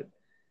day, but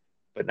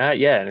not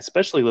yet. And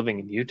especially living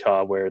in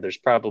Utah, where there's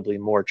probably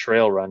more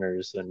trail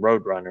runners than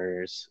road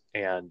runners,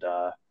 and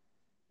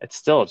it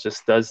still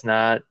just does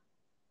not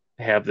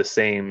have the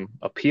same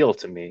appeal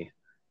to me.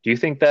 Do you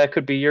think that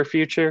could be your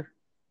future?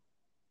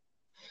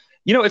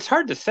 It's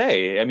hard to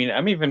say. I mean,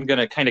 I'm even going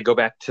to kind of go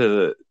back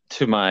to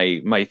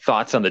my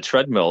thoughts on the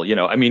treadmill.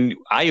 I mean,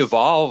 I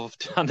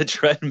evolved on the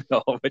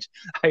treadmill, which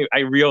I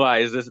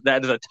realize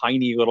that is a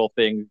tiny little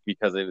thing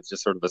because it was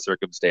just sort of a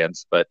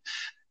circumstance, but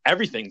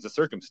everything's a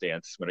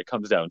circumstance when it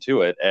comes down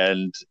to it.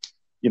 And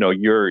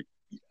your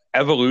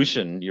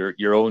evolution,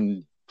 your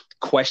own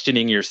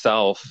questioning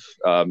yourself,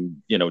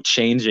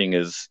 changing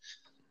is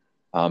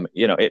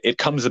it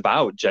comes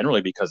about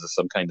generally because of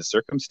some kind of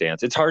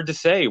circumstance. It's hard to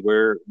say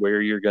where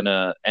you're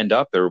gonna end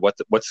up or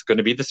what's going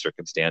to be the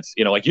circumstance.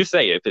 Like you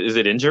say, if is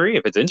it injury?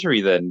 If it's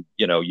injury, then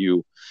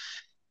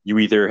you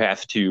either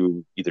have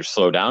to either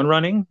slow down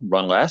running,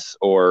 run less,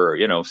 or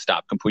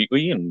stop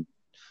completely. And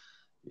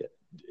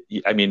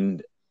I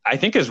mean, I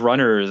think as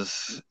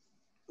runners,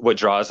 what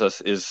draws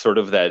us is sort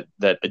of that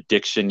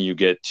addiction you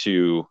get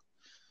to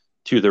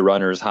the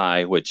runner's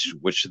high, which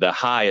the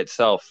high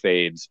itself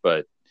fades,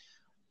 but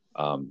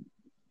um,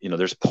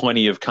 there's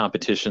plenty of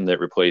competition that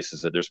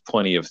replaces it. There's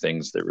plenty of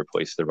things that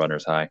replace the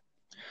runner's high.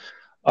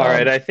 All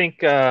right, Um, I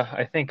think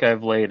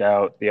I've laid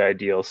out the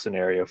ideal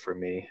scenario for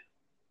me.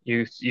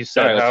 You all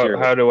said right, let's how hear it.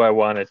 how do I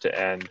want it to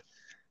end?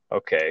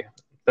 Okay,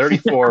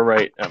 34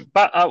 right,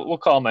 but we'll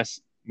call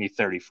me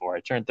 34. I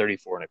turned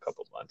 34 in a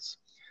couple months.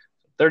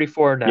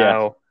 34 Yeah,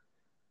 now.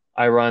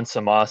 I run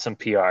some awesome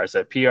PRs.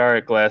 I PR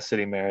at Glass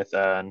City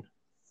Marathon.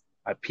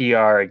 I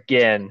PR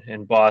again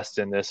in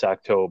Boston this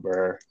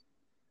October,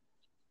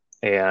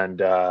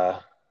 and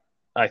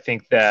I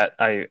think that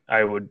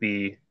I would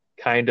be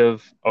kind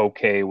of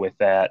okay with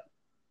that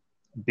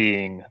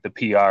being the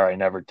PR I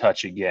never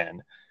touch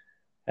again.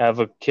 Have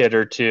a kid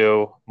or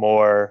two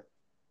more,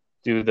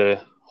 do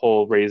the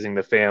whole raising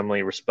the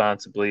family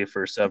responsibly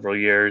for several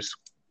years.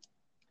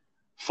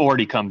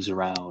 40 comes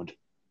around.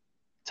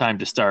 Time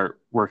to start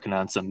working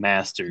on some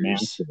masters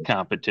massive.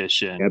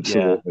 competition. Yeah,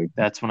 Absolutely.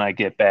 that's when I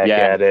get back Yeah,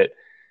 at it.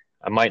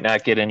 I might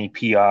not get any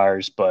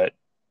PRs, but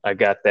I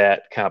got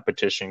that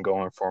competition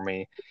going for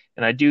me.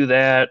 And I do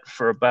that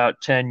for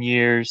about 10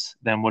 years.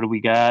 Then what do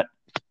we got?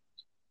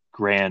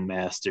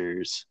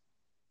 Grandmasters.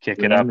 Kick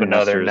it up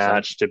another grandmasters.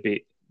 notch to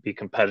be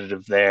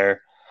competitive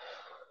there.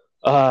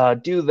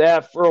 Do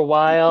that for a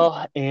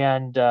while,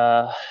 and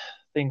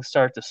things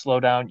start to slow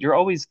down. You're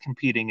always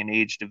competing in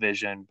age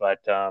division, but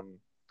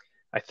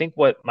I think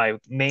what my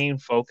main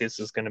focus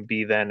is going to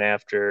be then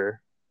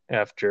after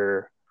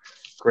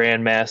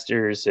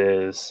Grandmasters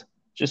is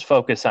just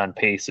focus on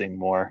pacing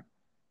more.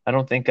 I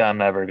don't think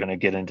I'm ever going to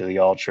get into the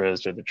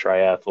ultras or the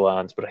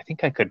triathlons, but I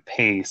think I could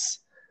pace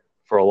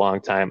for a long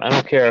time. I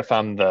don't care if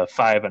I'm the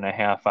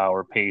 5.5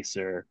 hour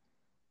pacer,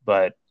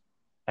 but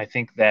I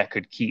think that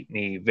could keep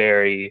me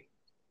very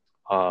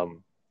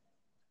um,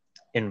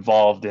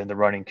 involved in the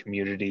running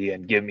community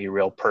and give me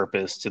real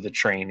purpose to the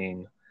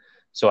training.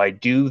 So I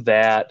do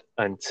that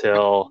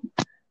until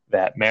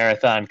that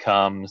marathon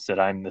comes, that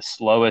I'm the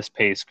slowest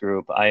pace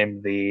group. I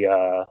am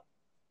the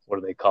what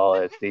do they call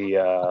it?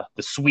 The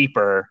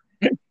sweeper,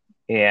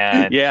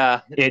 and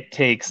Yeah, it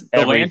takes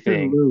the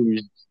Lantern everything. Rouge.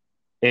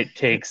 It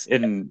takes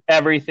And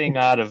everything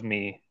out of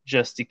me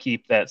just to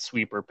keep that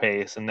sweeper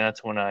pace, and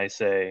that's when I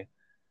say,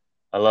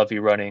 "I love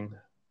you, running,"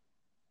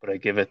 but I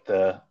give it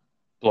the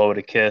blow it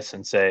a kiss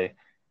and say,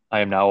 "I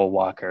am now a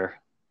walker."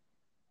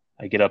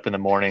 I get up in the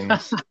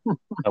mornings.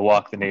 I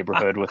walk the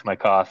neighborhood with my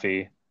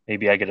coffee.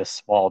 Maybe I get a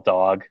small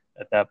dog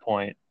at that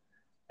point,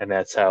 and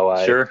that's how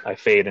I, sure, I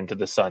fade into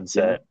the yeah,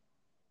 sunset.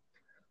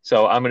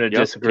 So I'm going to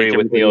yep. disagree Take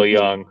with everybody Neil with you.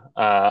 Young.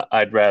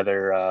 I'd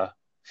rather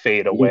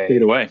fade You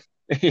fade away. away.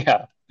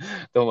 Yeah,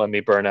 don't let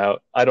me burn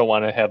out. I don't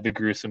want to have the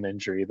gruesome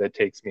injury that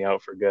takes me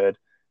out for good.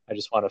 I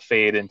just want to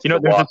fade into the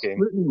There's a walking.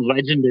 certain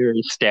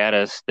legendary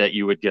status that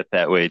you would get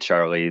that way,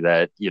 Charlie.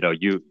 That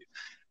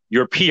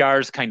your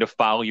PRs kind of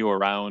follow you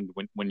around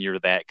when you're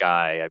that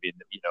guy. I mean,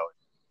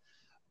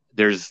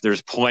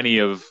 there's plenty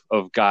of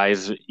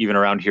guys even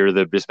around here that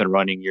have just been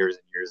running years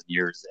and years and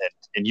years,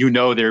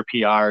 and their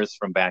PRs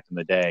from back in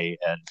the day,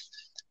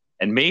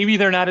 and maybe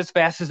they're not as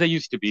fast as they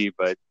used to be,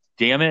 but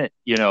damn it,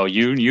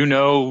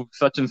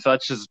 such and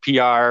such is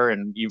PR,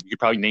 and you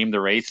probably name the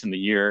race and the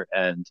year,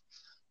 and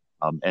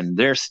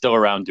they're still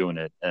around doing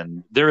it,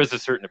 and there is a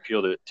certain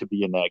appeal to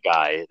being that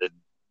guy.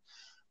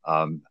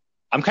 And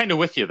I'm kind of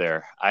with you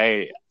there.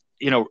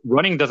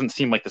 Running doesn't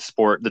seem like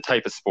the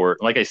type of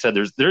sport. Like I said,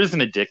 there's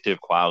an addictive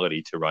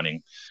quality to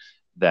running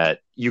that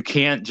you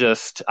can't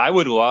just. I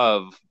would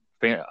love.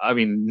 I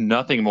mean,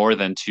 nothing more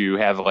than to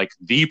have like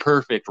the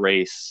perfect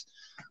race.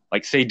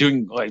 Like say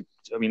doing like.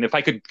 I mean, if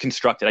I could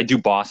construct it, I'd do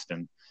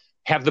Boston.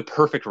 Have the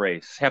perfect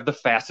race. Have the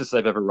fastest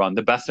I've ever run.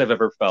 The best I've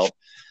ever felt.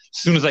 As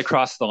soon as I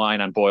cross the line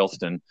on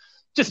Boylston,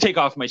 just take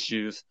off my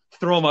shoes,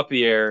 throw them up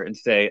the air, and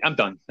say, "I'm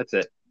done. That's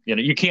it."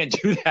 You can't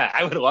do that.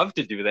 I would love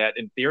to do that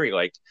in theory.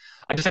 Like,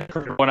 I just have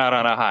one out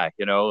on a high.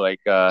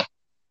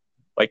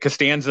 Like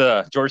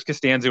Costanza, George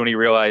Costanza, when he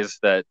realized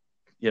that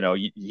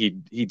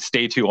he'd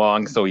stay too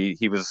long, so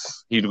he'd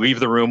leave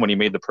the room when he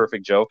made the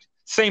perfect joke.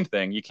 Same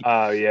thing.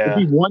 Oh It'd yeah,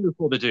 be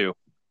wonderful to do,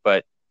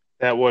 but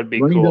that would be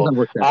running cool. doesn't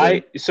work that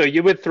way. So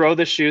you would throw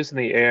the shoes in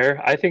the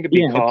air. I think it'd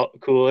be Yeah,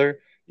 cooler.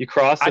 You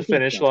cross the I think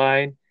finish so.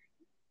 line.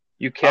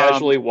 You Um,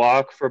 casually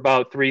walk for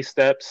about 3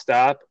 steps,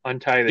 stop,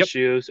 untie the yep,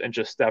 shoes, and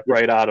just step yep,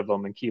 right out of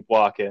them and keep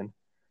walking.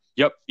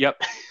 yep,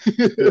 for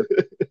sure,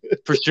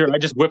 for sure. I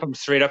just whip them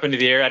straight up into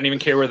the air. I didn't even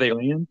care where they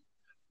land,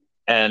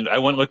 and I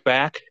wouldn't look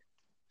back.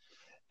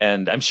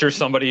 And I'm sure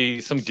some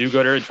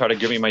do-gooder would try to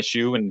give me my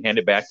shoe and hand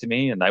it back to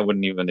me, and I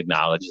wouldn't even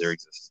acknowledge their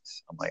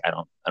existence. I'm like, I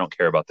don't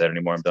care about that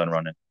anymore. I'm done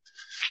running.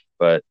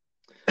 But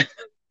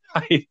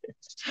I,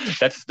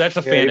 that's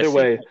a Yeah, either fantasy.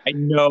 way, I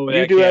know you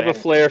that do can't have a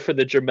happen. flair for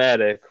the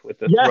dramatic with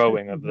the Yes,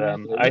 throwing of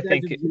them. exactly. I You guys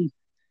think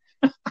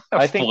have a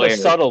I think the flair.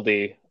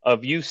 subtlety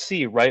of you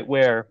see right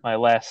where my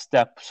last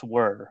steps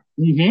were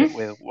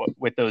Mm-hmm.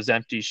 with those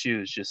empty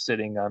shoes just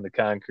sitting on the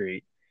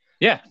concrete.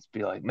 Yeah. Just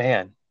be like,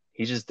 man,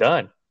 he's just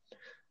done.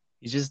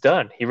 He's just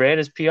done. He ran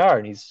his PR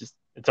and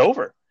it's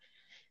over.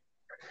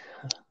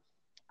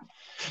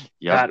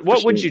 Yep. God, For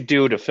what would sure. you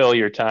do to fill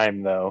your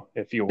time though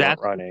if you weren't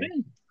That's the running?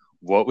 thing.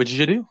 What would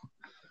you do?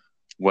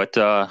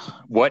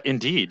 What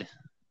indeed?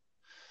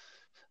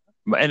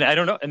 And I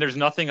don't know. And there's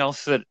nothing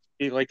else that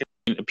like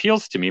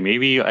appeals to me.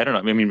 Maybe I don't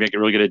know. Maybe make it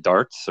really good at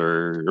darts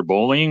or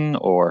bowling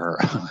or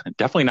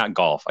definitely not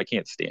golf. I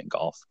can't stand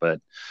golf, but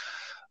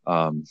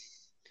um,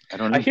 I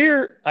don't know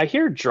I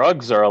hear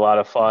drugs are a lot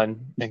of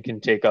fun and can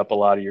take up a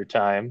lot of your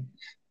time.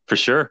 for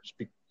sure.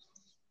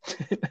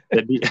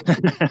 That'd be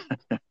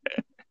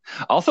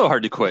also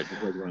hard to quit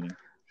like running.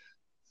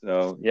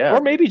 So yeah.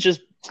 Or maybe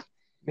just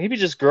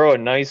grow a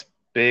nice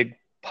big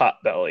pot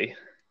belly.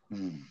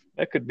 Hmm.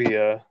 That could be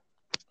a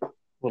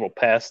little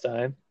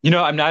pastime.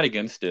 I'm not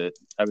against it.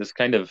 I was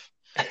kind of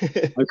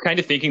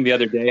thinking the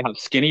other day how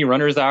skinny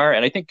runners are,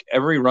 and I think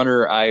every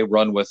runner I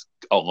run with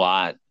a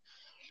lot.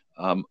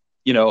 Um,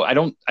 I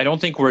don't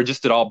think we're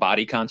just at all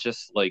body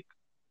conscious, like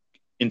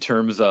in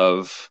terms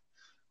of,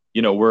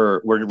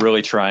 we're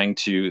really trying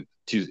to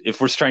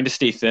if we're trying to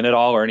stay thin at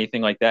all or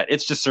anything like that,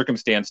 it's just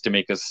circumstance to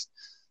make us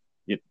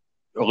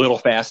a little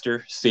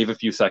faster, save a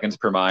few seconds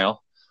per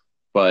mile.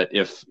 But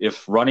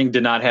if running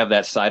did not have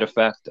that side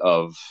effect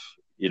of,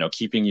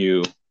 keeping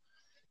you,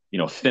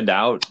 thinned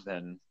out,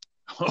 then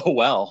oh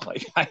well.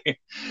 Like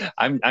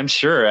I'm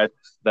sure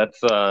that's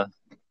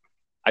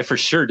I for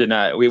sure did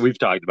not. We've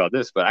talked about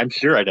this, but I'm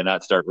sure I did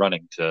not start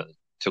running to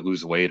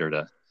lose weight or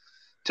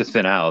to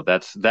thin out.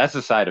 That's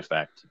a side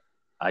effect.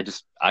 I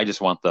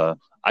just want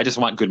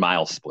good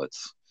mile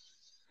splits.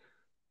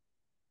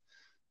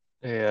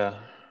 Yeah.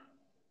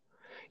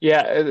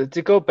 Yeah,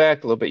 to go back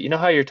a little bit, you know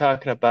how you're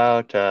talking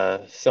about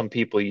some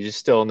people you just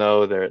still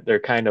know they're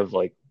kind of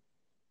like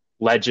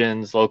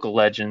legends, local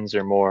legends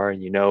or more,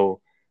 and you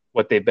know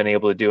what they've been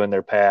able to do in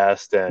their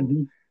past, and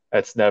Mm-hmm.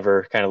 that's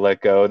never kind of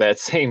let go. That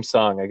same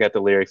song, I got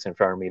the lyrics in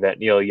front of me, that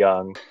Neil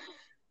Young,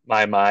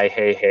 my,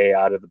 hey, hey,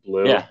 out of the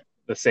blue, Yeah,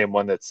 the same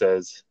one that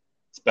says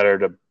it's better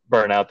to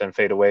burn out than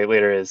fade away.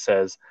 Later it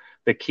says,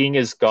 the king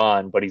is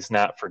gone, but he's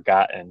not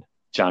forgotten.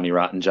 Johnny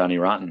Rotten, Johnny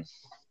Rotten.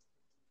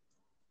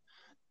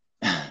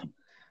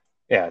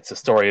 Yeah, it's a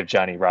story of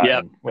Johnny Yeah.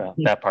 Rotten. Well,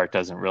 that part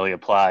doesn't really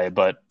apply,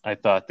 but I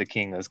thought the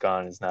king is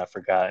gone is not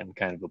forgotten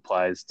kind of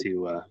applies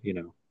to,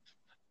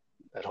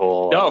 that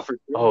whole, No, for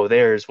sure. oh,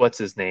 there's what's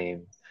his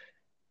name?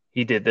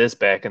 He did this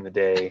back in the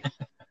day.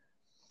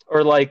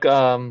 Or like,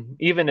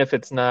 even if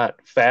it's not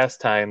fast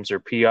times or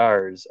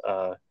PRs,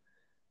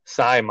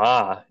 Sai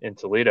Ma in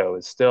Toledo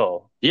is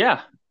still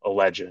Yeah, a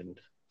legend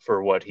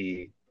for what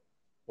he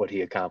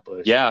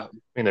accomplished. yeah. I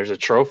mean, there's a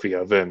trophy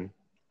of him,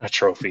 a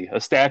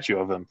statue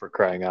of him for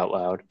crying out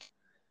loud.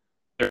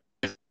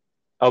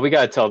 Oh, we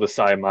gotta tell the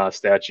Sai Ma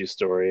statue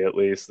story at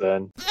least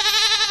then.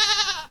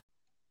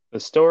 The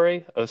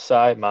story of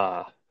Sai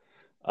Ma.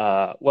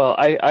 Well,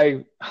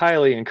 I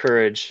highly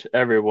encourage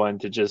everyone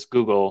to just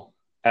Google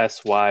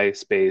SY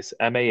space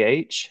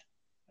MAH.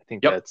 I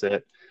think Yep. that's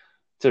it,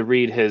 to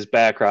read his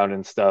background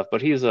and stuff.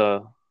 But he's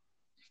a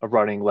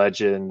running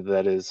legend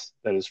that is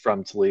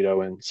from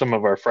Toledo, and some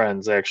of our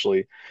friends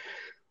actually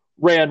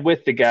ran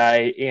with the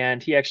guy,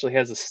 and he actually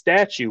has a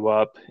statue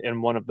up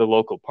in one of the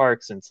local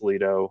parks in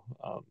Toledo,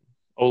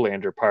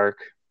 Olander Park,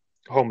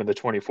 home of the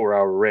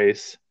 24-hour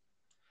race.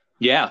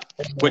 Yeah.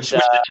 Which And which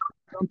is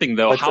something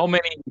though. what's How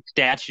many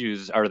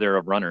statues are there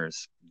of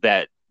runners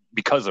that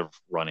because of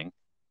running?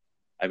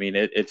 I mean,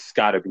 it's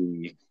got to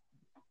be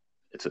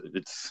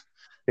it's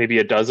maybe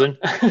a dozen?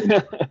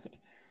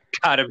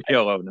 got to be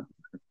alone.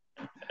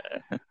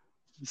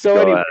 So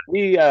Go anyway,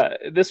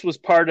 ahead. we this was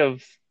part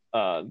of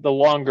the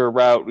longer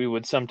route we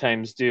would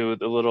sometimes do,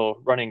 the little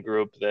running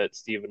group that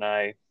Steve and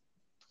I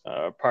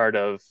are part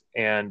of,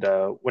 and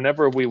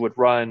whenever we would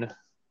run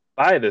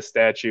by the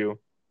statue,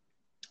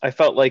 I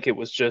felt like it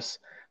was just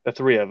the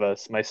three of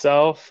us,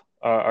 myself,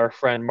 our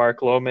friend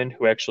Mark Lohman,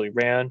 who actually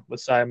ran with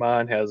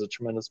Simon, has a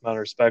tremendous amount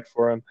of respect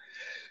for him,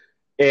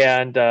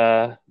 and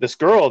this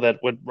girl that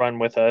would run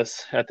with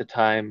us at the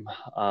time.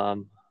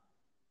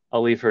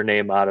 I'll leave her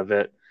name out of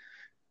it.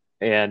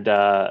 And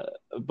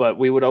but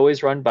we would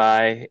always run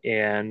by,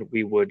 and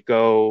we would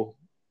go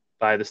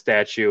by the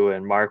statue,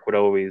 and Mark would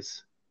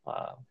always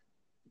uh,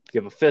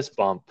 give a fist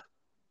bump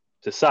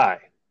to Cy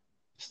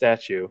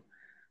statue,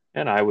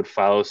 and I would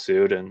follow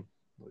suit, and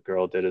the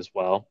girl did as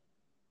well.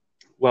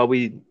 Well,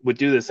 we would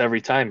do this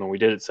every time, and we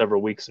did it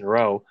several weeks in a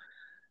row.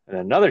 And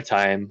another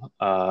time,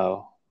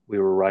 we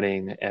were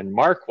running, and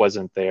Mark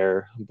wasn't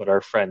there, but our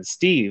friend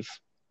Steve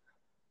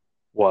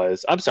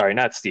was. I'm sorry,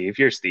 not Steve.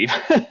 You're Steve.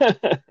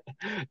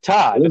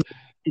 Todd.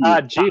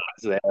 Todd G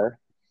was there,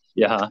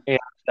 Yeah. and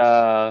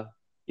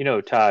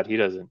Todd, he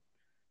doesn't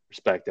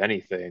respect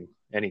anything,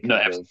 any No.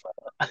 kind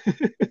of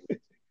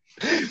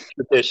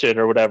tradition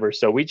or whatever.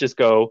 So we just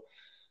go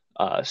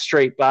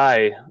straight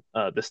by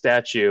the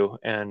statue,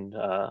 and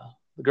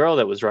the the girl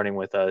that was running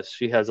with us,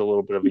 she has a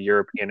little bit of a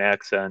European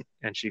accent,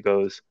 and she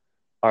goes,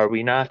 "Are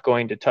we not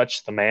going to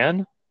touch the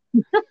man?"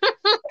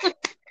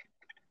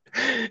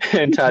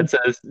 And Todd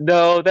says,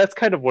 "No, that's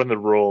kind of one of the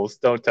rules.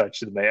 Don't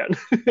touch the man."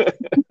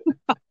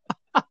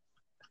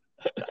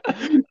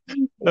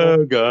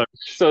 Oh god.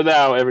 So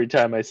now every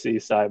time I see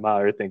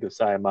Saima or think of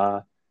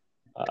Saima,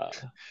 uh,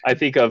 I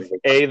think of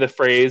the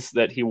phrase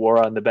that he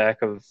wore on the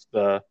back of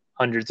the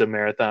hundreds of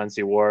marathons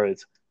he wore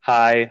is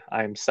 "Hi,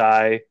 I'm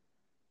Sai.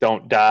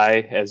 Don't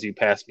die as you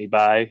pass me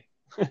by,"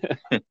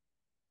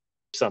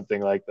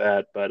 something like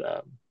that. But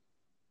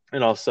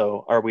and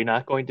also, are we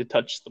not going to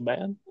touch the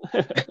man?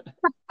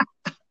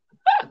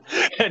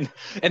 and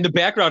and the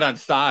background on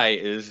Psy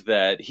is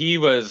that he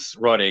was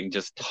running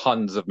just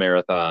tons of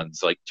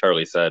marathons, like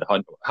Charlie said.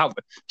 How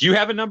do you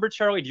have a number,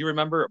 Charlie? Do you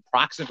remember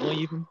approximately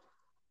even?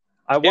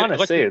 I want to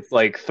Like, say it's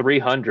like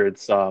 300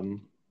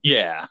 some.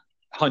 yeah,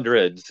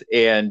 hundreds.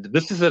 And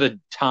this is at a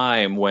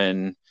time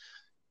when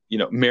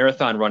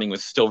marathon running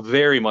was still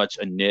very much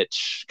a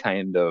niche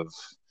kind of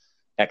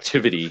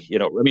activity.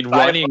 I mean,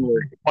 running.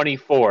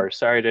 524.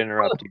 Sorry to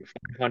interrupt you.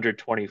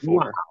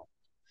 524.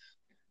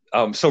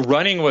 So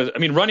running was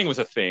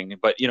a thing,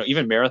 but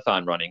even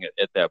marathon running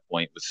at that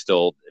point was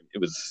still, it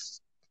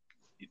was,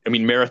 I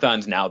mean,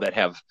 marathons now that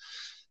have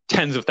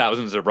tens of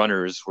thousands of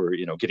runners were,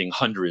 getting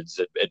hundreds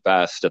at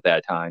best at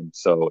that time.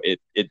 So it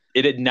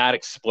had not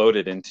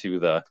exploded into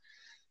the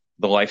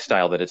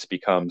lifestyle that it's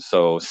become.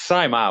 So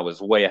Saima was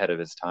way ahead of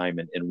his time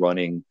in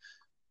running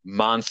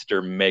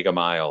monster mega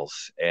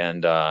miles.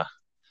 And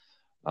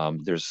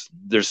there's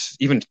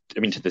even, I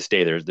mean, to this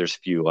day, there's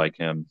few like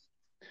him.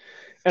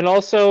 And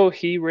also,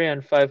 he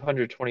ran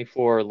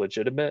 524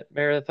 legitimate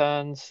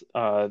marathons.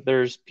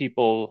 There's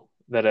people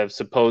that have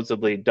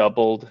supposedly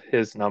doubled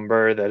his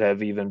number that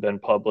have even been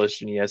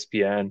published in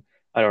ESPN.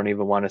 I don't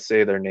even want to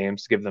say their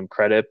names to give them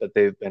credit, but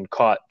they've been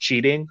caught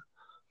cheating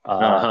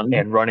Uh-huh.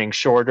 and running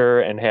shorter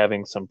and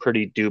having some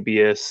pretty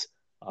dubious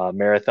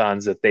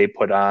marathons that they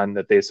put on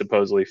that they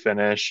supposedly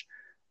finish.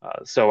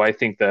 So I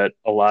think that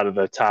a lot of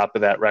the top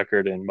of that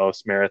record in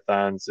most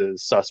marathons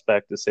is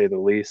suspect to say the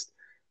least.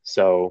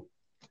 So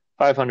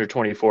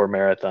 524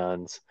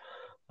 marathons.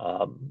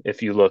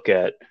 If you look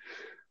at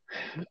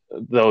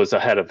those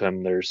ahead of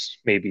him, there's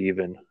maybe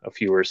even a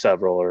few or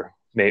several or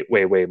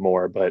way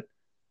more, but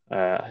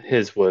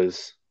his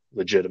was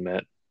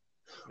legitimate,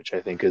 which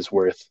I think is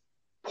worth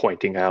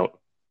pointing out.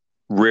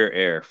 Rare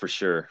air for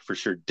sure, for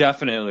sure.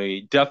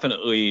 Definitely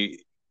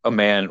a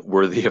man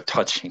worthy of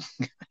touching.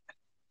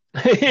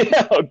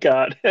 Yeah, oh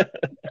God.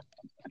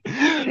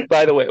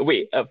 By the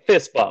way,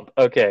 fist bump.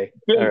 Okay,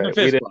 all right.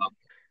 Fist bump.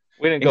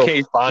 We didn't In go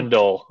case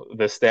fondle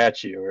the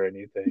statue or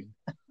anything.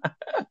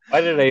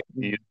 Why did I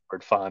use the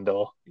word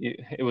fondle?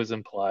 It was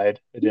implied.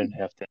 I didn't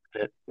have to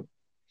admit.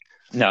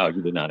 No,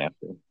 you did not have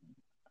to.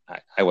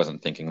 I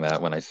wasn't thinking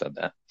that when I said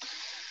that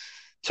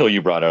till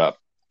you brought it up.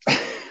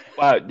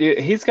 Wow, dude,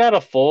 he's got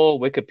a full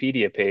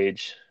Wikipedia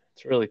page.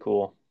 It's really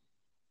cool.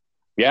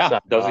 Yeah, So,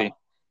 does he?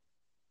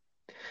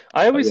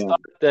 I Oh, always yeah.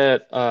 thought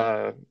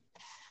that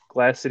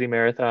Glass City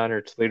Marathon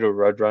or Toledo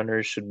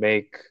Roadrunners should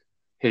make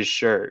his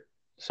shirt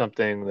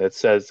something that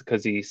says,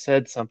 because he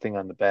said something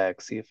on the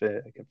back. See if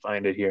I can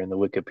find it here in the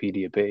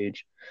Wikipedia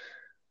page.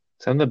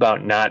 Something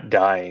about not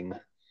dying.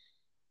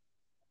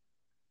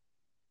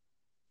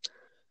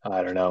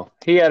 I don't know.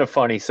 He had a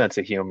funny sense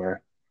of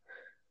humor.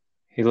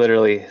 He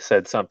literally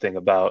said something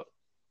about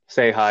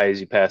say hi as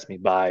you pass me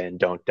by and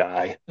don't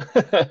die,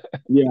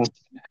 Yeah.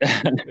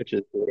 which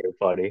is very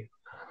funny.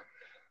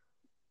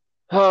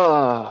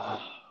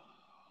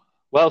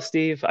 Well,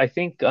 Steve, I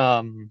think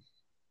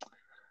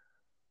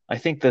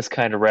this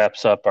kind of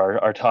wraps up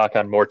our talk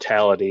on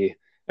mortality.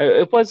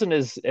 It wasn't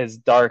as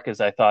dark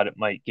as I thought it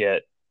might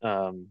get.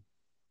 Um,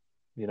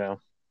 you know,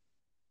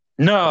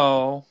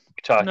 No,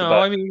 we talked no.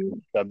 about I mean,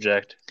 the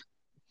subject.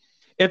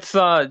 it's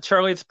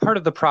Charlie. It's part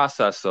of the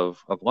process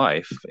of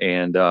life,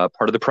 and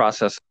part of the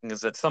process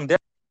is that someday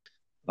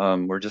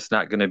we're just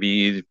not going to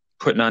be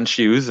putting on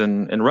shoes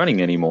and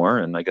running anymore.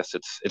 And I guess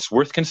it's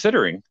worth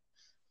considering.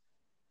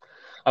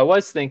 I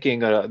was thinking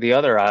the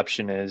other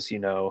option is,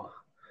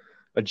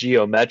 a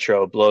Geo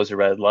Metro blows a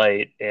red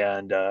light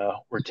and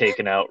we're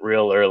taken out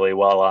real early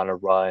while on a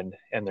run,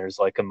 and there's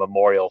like a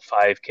memorial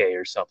 5K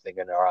or something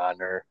in our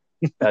honor.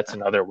 That's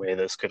another way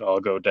this could all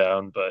go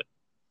down, but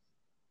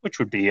which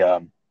would be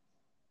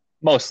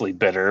mostly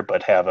bitter,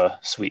 but have a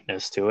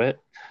sweetness to it.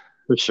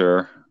 For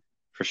sure.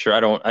 For sure.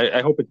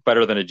 I hope it's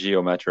better than a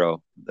Geo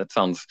Metro. That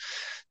sounds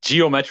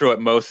Geo Metro at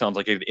most sounds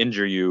like it'd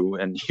injure you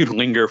and you'd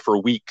linger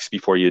for weeks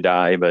before you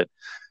die, but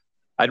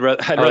I'd Oh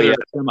rather yeah,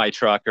 a semi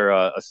truck or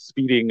a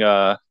speeding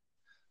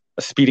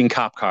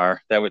cop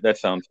car. That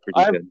sounds pretty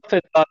I've good.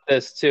 often thought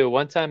this too.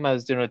 One time I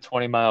was doing a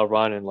 20-mile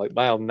run, and like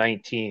mile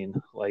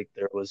 19, like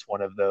there was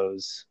one of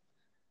those.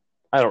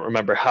 I don't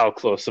remember how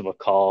close of a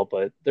call,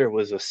 but there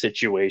was a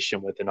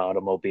situation with an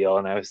automobile,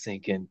 and I was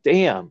thinking,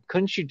 damn,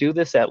 couldn't you do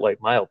this at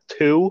like mile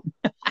 2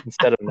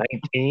 instead of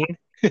 19?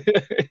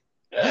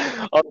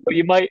 Although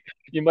you might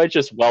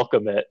just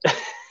welcome it.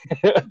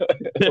 There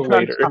are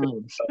Waiter.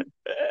 times.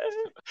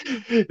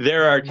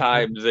 There are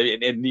times,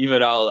 and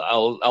even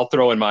I'll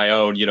throw in my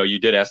own. You know, you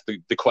did ask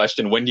the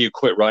question, when do you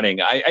quit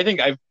running? I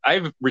think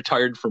I've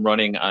retired from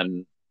running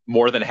on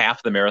more than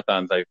half the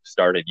marathons I've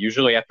started.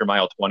 Usually after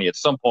mile 20, at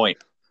some point,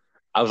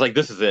 I was like,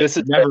 this is it, This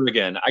is never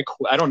again.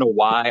 I don't know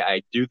why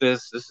I do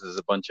this. This is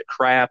a bunch of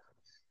crap.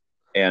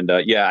 And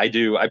yeah, I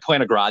do. I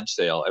plan a garage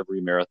sale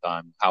every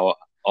marathon. How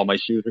all my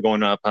shoes are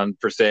going up on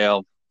for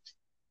sale.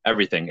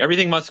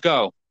 Everything must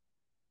go.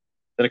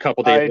 Then a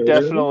couple days I later,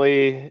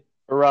 definitely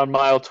around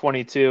mile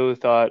 22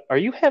 thought, are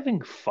you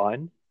having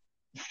fun?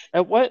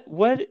 And what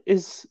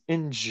is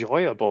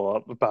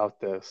enjoyable about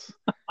this?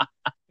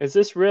 Is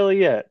this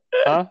really it?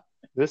 Huh?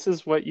 This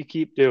is what you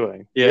keep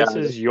doing. yeah, This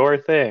is your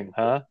thing,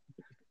 huh?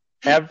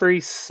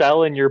 Every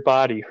cell in your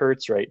body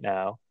hurts right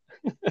now.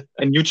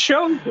 and you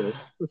chose this.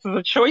 This is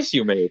a choice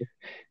you made.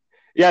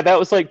 Yeah, that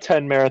was like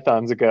 10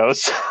 marathons ago.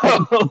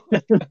 So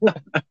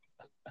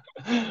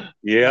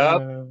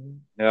Yep.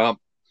 Yeah.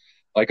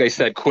 Like I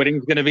said,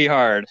 quitting's going to be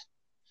hard.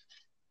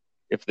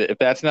 If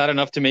that's not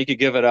enough to make you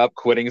give it up,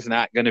 quitting's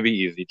not going to be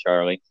easy,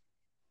 Charlie.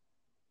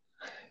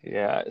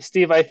 yeah,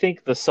 Steve, I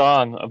think the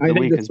song of I the think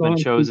week the has been song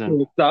speaks chosen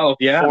for itself.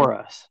 Yeah, for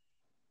us.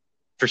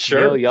 for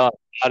sure. Neil Young,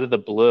 Out of the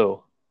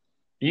Blue.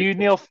 You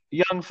Neil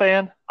Young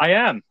fan? I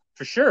am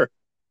for sure.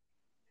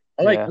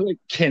 I Yeah, like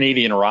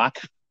Canadian rock.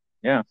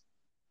 Yeah.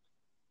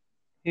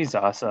 he's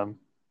awesome.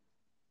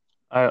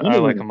 I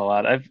like him a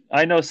lot.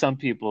 I know some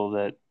people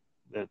that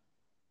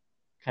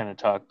kind of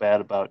talk bad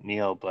about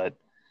Neil, but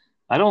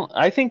I don't.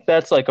 I think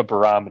that's like a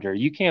barometer.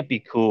 You can't be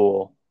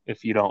cool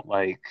if you don't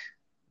like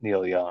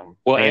Neil Young,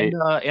 Well, right?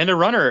 and a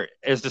runner,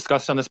 as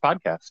discussed on this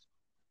podcast.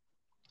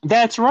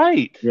 That's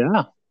right.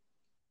 Yeah,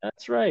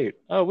 That's right.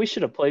 Oh, we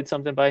should have played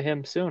something by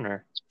him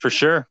sooner. for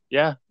sure.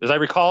 Yeah, as I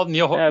recall,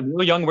 Yeah,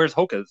 Neil Young wears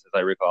Hokas, as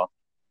I recall.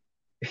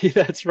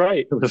 that's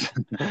right. It was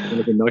one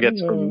of the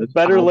nuggets from this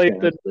Better late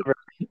than podcast. never.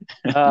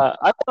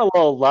 I went a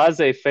little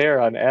laissez-faire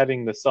on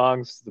adding the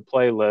songs to the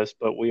playlist,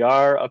 but we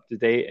are up to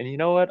date. And you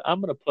know what?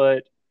 I'm gonna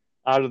put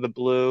Out of the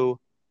Blue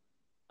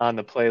on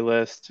the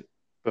playlist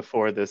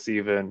before this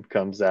even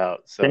comes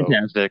out, so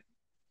Fantastic.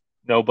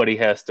 nobody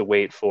has to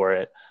wait for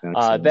it.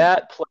 Excellent.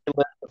 That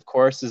playlist, of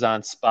course, is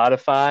on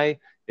Spotify.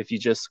 If you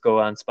just go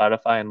on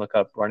Spotify and look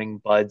up Running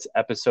Buds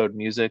episode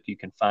music, you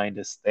can find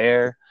us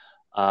there.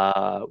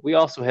 We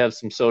also have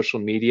some social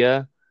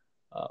media.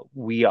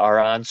 We are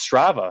on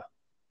Strava.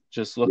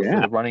 Just look for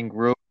Yeah. the running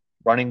group,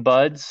 Running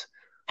Buds.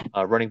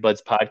 Running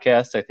Buds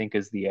Podcast, I think,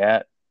 is the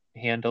at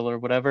handle or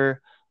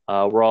whatever.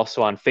 We're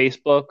also on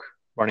Facebook,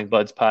 Running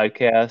Buds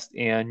Podcast,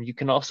 and you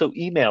can also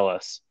email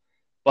us,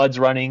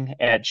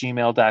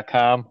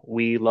 budsrunning@gmail.com.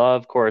 We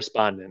love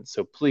correspondence,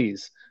 so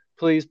please,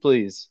 please,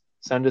 please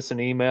send us an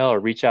email or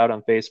reach out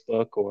on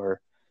Facebook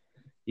or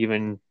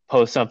even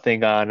post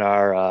something on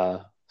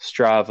our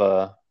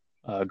Strava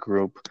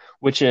group,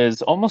 which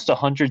is almost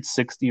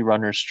 160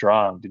 runners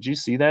strong. Did you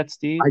see that,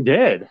 Steve? I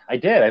did. I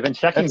did. I've been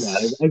checking that.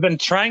 That's I've been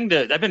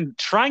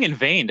trying in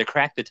vain to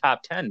crack the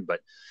top 10, but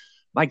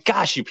my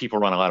gosh, you people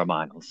run a lot of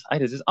miles.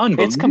 It is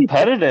unbelievable. it's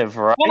competitive,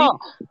 right? Oh,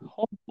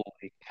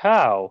 Holy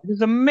cow! it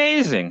is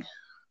amazing.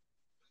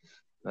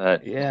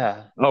 But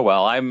Yeah, oh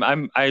well, I'm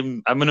going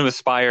to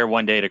aspire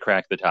one day to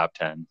crack the top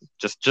 10.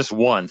 Just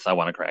once, I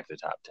want to crack the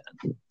top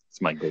 10. It's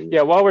my goal.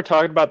 yeah. While we're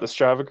talking about the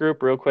Strava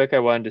group, real quick, I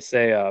wanted to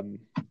say,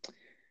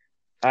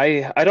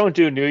 I don't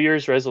do New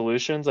Year's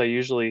resolutions. I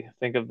usually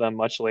think of them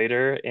much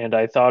later, and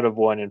I thought of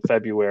one in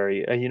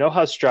February. And you know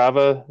how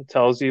Strava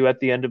tells you at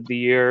the end of the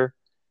year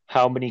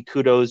how many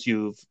kudos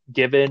you've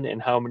given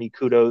and how many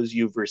kudos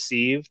you've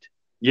received?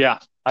 Yeah,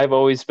 I've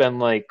always been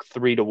like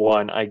 3 to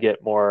 1. I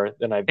get more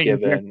than I've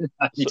given.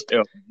 me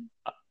So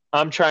too.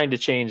 I'm trying to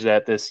change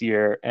that this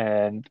year,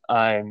 and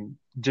I'm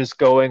just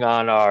going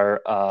on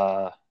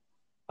our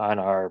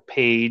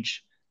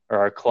page or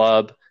our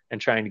club and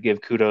trying to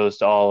give kudos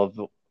to all of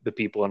the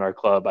people in our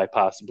club I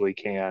possibly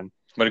can.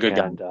 What a good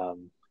guy.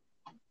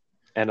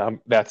 And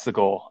that's the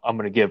goal. I'm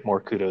going to give more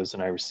kudos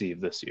than I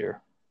received this year.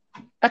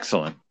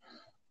 Excellent.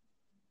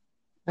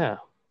 Yeah.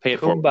 Pay it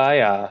forward.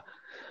 Kumbaya.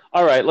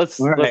 All right, let's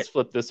All right.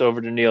 flip this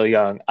over to Neil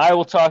Young. I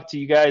will talk to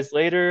you guys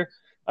later.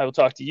 I will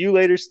talk to you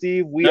later,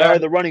 Steve. We All are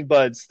right. the Running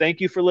Buds.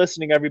 Thank you for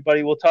listening,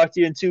 everybody. We'll talk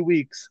to you in 2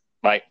 weeks.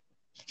 Bye.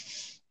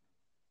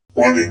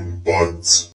 Running Buds.